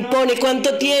vida se impone.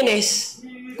 ¿Cuánto tienes?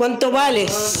 ¿Cuánto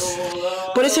vales?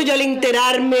 Por eso yo al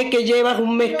enterarme que llevas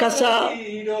un mes casado,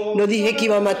 no dije que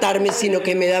iba a matarme, sino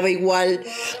que me daba igual.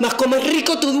 Mas como es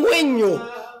rico tu dueño,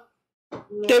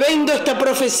 te vendo esta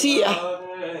profecía.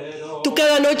 Tú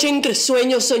cada noche entre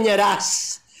sueños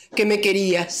soñarás que me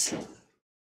querías.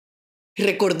 Y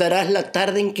recordarás la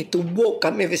tarde en que tu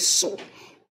boca me besó.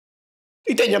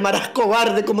 Y te llamarás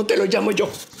cobarde como te lo llamo yo.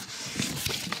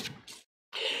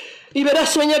 Y verás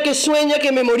sueña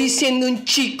que me morí siendo un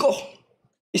chico.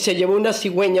 Y se llevó una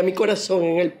cigüeña mi corazón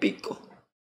en el pico.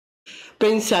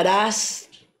 Pensarás,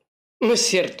 no es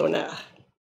cierto nada.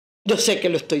 Yo sé que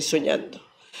lo estoy soñando.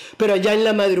 Pero allá en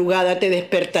la madrugada te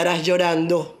despertarás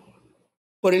llorando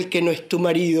por el que no es tu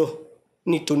marido,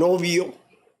 ni tu novio,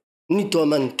 ni tu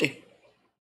amante.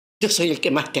 Yo soy el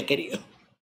que más te ha querido.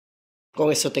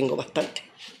 Con eso tengo bastante.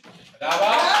 ¡Bravo!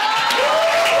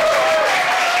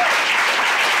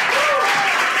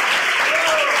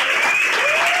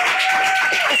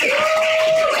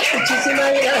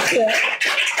 Muchísimas gracias.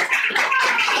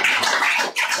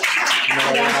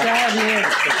 Gracias.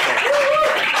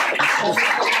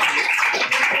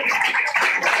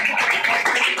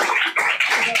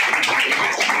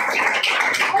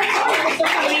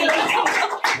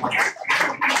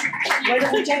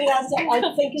 Bueno, muchas gracias.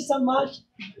 Thank you so much.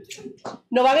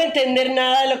 No van a entender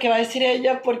nada de lo que va a decir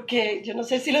ella porque yo no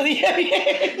sé si lo dije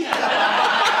bien.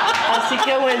 Así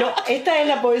que bueno, esta es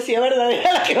la poesía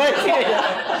verdadera la que va a decir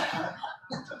ella.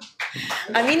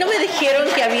 A mí no me dijeron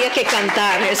que había que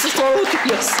cantar. Eso es todo lo que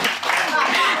yo sé.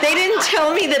 They didn't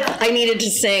tell me that I needed to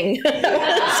sing.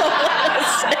 That's all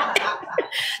I say.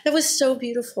 That was so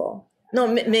beautiful. No,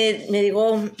 me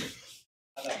digo,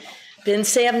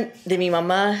 pensé de mi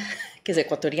mamá, que es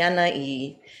ecuatoriana,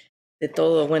 y de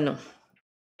todo, bueno,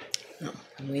 no,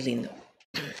 muy lindo.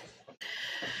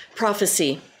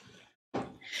 Prophecy.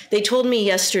 They told me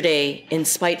yesterday in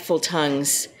spiteful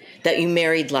tongues that you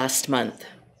married last month.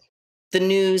 The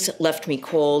news left me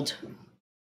cold.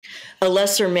 A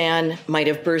lesser man might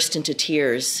have burst into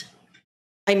tears.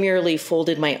 I merely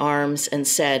folded my arms and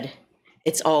said,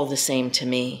 "It's all the same to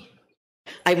me.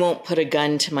 I won't put a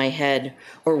gun to my head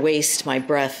or waste my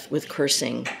breath with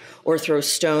cursing or throw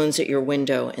stones at your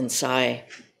window and sigh.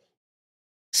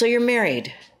 So you're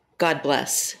married. God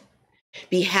bless.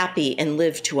 Be happy and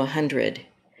live to 100.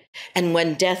 And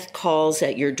when death calls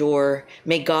at your door,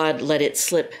 may God let it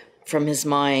slip from his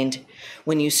mind.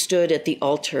 When you stood at the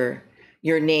altar,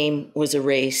 your name was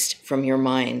erased from your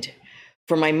mind.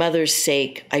 For my mother's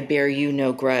sake, I bear you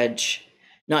no grudge,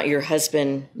 not your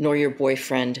husband, nor your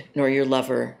boyfriend, nor your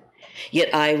lover.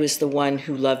 Yet I was the one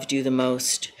who loved you the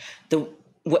most.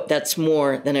 That's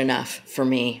more than enough for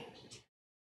me."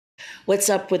 What's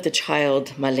up with the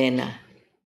child, Malena?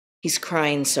 He's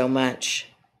crying so much.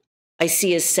 I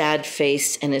see his sad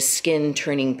face and his skin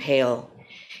turning pale.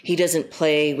 He doesn't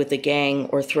play with the gang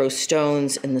or throw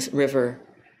stones in the river.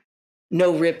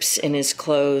 No rips in his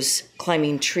clothes,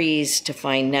 climbing trees to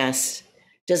find nests.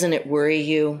 Doesn't it worry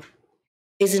you?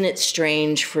 Isn't it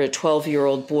strange for a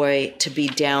 12-year-old boy to be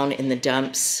down in the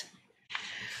dumps?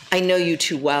 I know you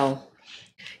too well.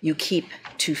 You keep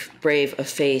too brave a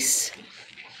face.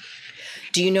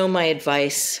 Do you know my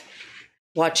advice?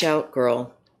 Watch out,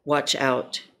 girl, watch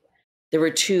out. There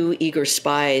were 2 eager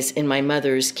spies in my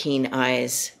mother's keen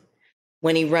eyes.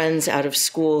 When he runs out of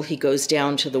school, he goes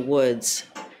down to the woods.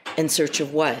 In search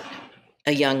of what?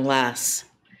 A young lass,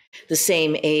 the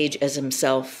same age as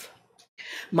himself.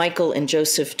 Michael and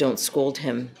Joseph don't scold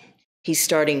him. He's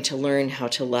starting to learn how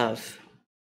to love.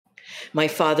 My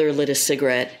father lit a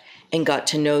cigarette and got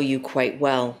to know you quite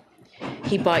well.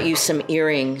 He bought you some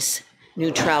earrings,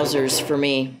 new trousers for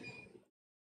me.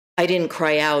 I didn't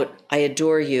cry out, "I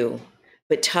adore you,"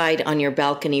 but tied on your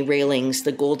balcony railings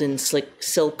the golden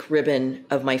silk ribbon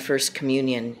of my first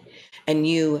communion. And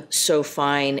you, so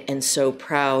fine and so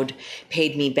proud,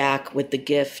 paid me back with the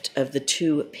gift of the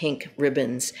 2 pink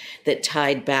ribbons that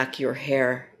tied back your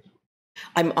hair.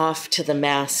 I'm off to the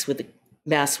mass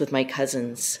with my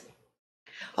cousins.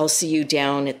 I'll see you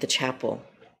down at the chapel.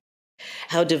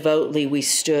 How devoutly we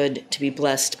stood to be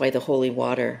blessed by the holy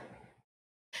water.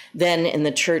 Then in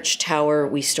the church tower,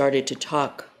 we started to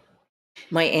talk.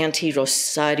 My Auntie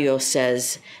Rosario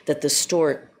says that the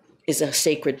stork is a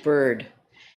sacred bird,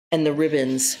 and the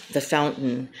ribbons, the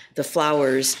fountain, the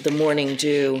flowers, the morning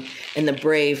dew, and the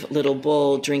brave little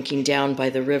bull drinking down by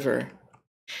the river,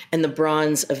 and the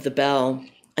bronze of the bell,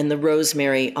 and the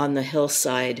rosemary on the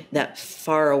hillside, that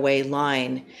faraway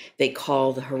line they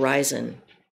call the horizon.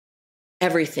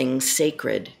 Everything's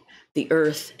sacred. The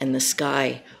earth and the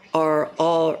sky are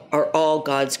all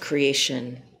God's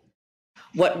creation.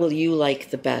 What will you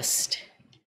like the best?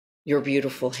 Your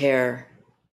beautiful hair.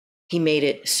 He made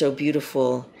it so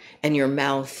beautiful, and your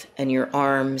mouth and your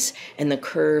arms and the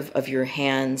curve of your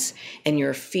hands and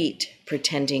your feet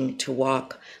pretending to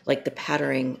walk like the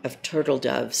pattering of turtle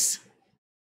doves.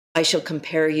 I shall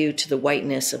compare you to the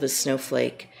whiteness of a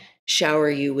snowflake,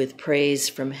 shower you with praise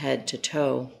from head to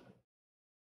toe.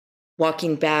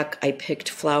 Walking back, I picked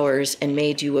flowers and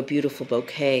made you a beautiful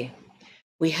bouquet.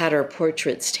 We had our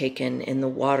portraits taken in the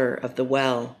water of the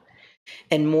well,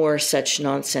 and more such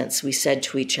nonsense we said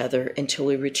to each other until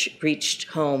we reached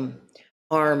home,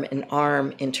 arm in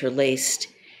arm interlaced,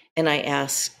 and I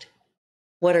asked,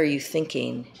 "What are you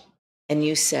thinking?" And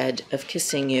you said, "Of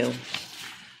kissing you."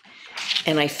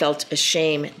 And I felt a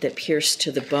shame that pierced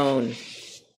to the bone.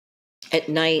 At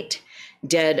night,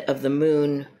 dead of the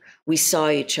moon, we saw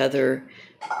each other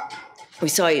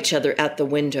at the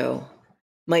window.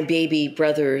 My baby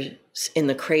brother's in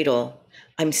the cradle.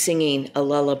 I'm singing a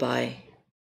lullaby.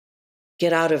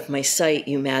 Get out of my sight,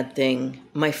 you mad thing.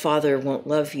 My father won't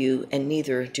love you, and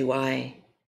neither do I.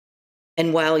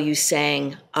 And while you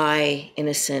sang, I,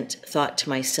 innocent, thought to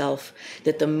myself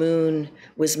that the moon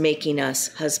was making us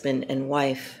husband and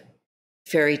wife.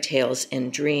 Fairy tales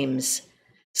and dreams,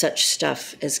 such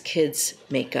stuff as kids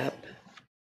make up.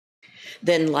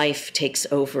 Then life takes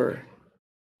over.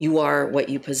 You are what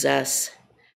you possess.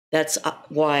 That's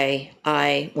why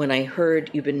when I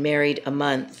heard you've been married a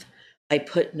month, I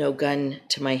put no gun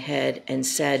to my head and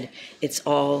said, it's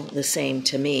all the same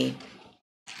to me.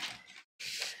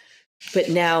 But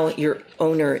now your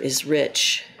owner is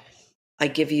rich. I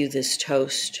give you this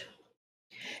toast.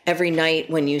 Every night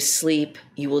when you sleep,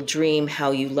 you will dream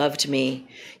how you loved me.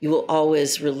 You will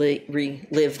always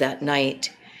relive that night,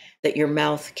 that your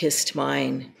mouth kissed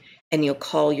mine, and you'll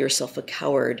call yourself a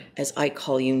coward as I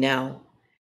call you now.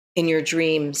 In your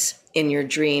dreams,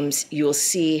 you will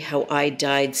see how I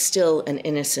died still an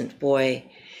innocent boy,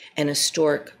 and a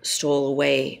stork stole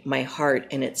away my heart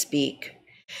in its beak.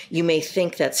 You may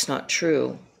think that's not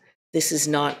true, This is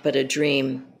not but a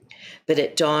dream, but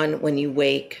at dawn when you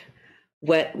wake,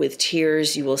 wet with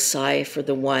tears you will sigh for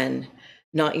the one,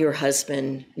 not your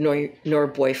husband, nor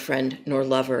boyfriend, nor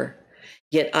lover.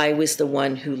 Yet I was the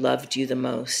one who loved you the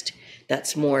most.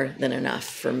 That's more than enough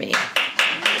for me.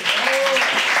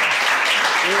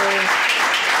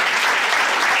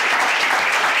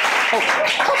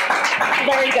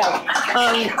 There you go.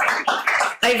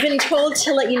 I've been told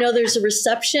to let you know there's a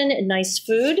reception and nice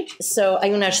food. So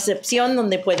hay una recepción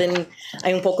donde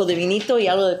hay un poco de vinito y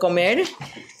algo de comer.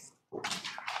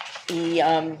 Y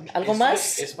algo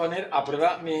más. Es poner a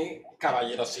prueba mi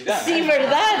caballerosidad. Sí,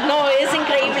 ¿verdad? No, es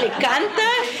increíble.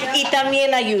 Canta y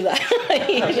también ayuda.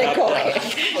 Y recoge.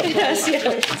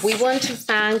 Gracias. We want to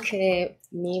thank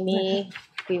Mimi.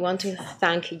 We want to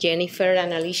thank Jennifer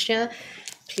and Alicia.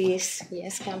 Please,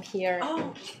 yes, come here.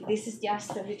 Oh, This is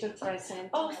just a little present.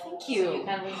 oh, thank So you. you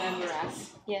can remember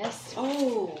us. Yes.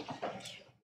 Oh.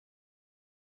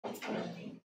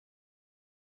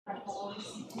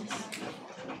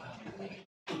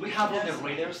 We have all the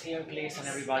readers here, please, and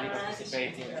everybody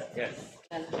participating. Yes.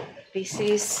 This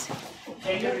is.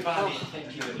 Thank you, everybody.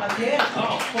 Thank you.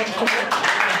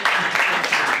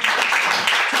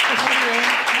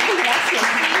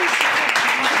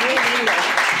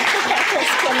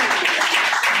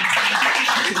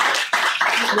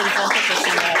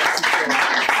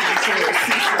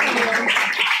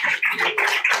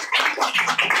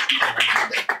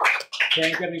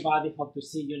 Thank you, everybody. Hope to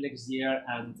see you next year,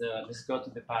 and let's go to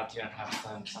the patio and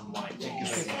have some wine. Thank you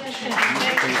very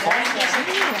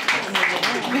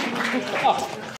much.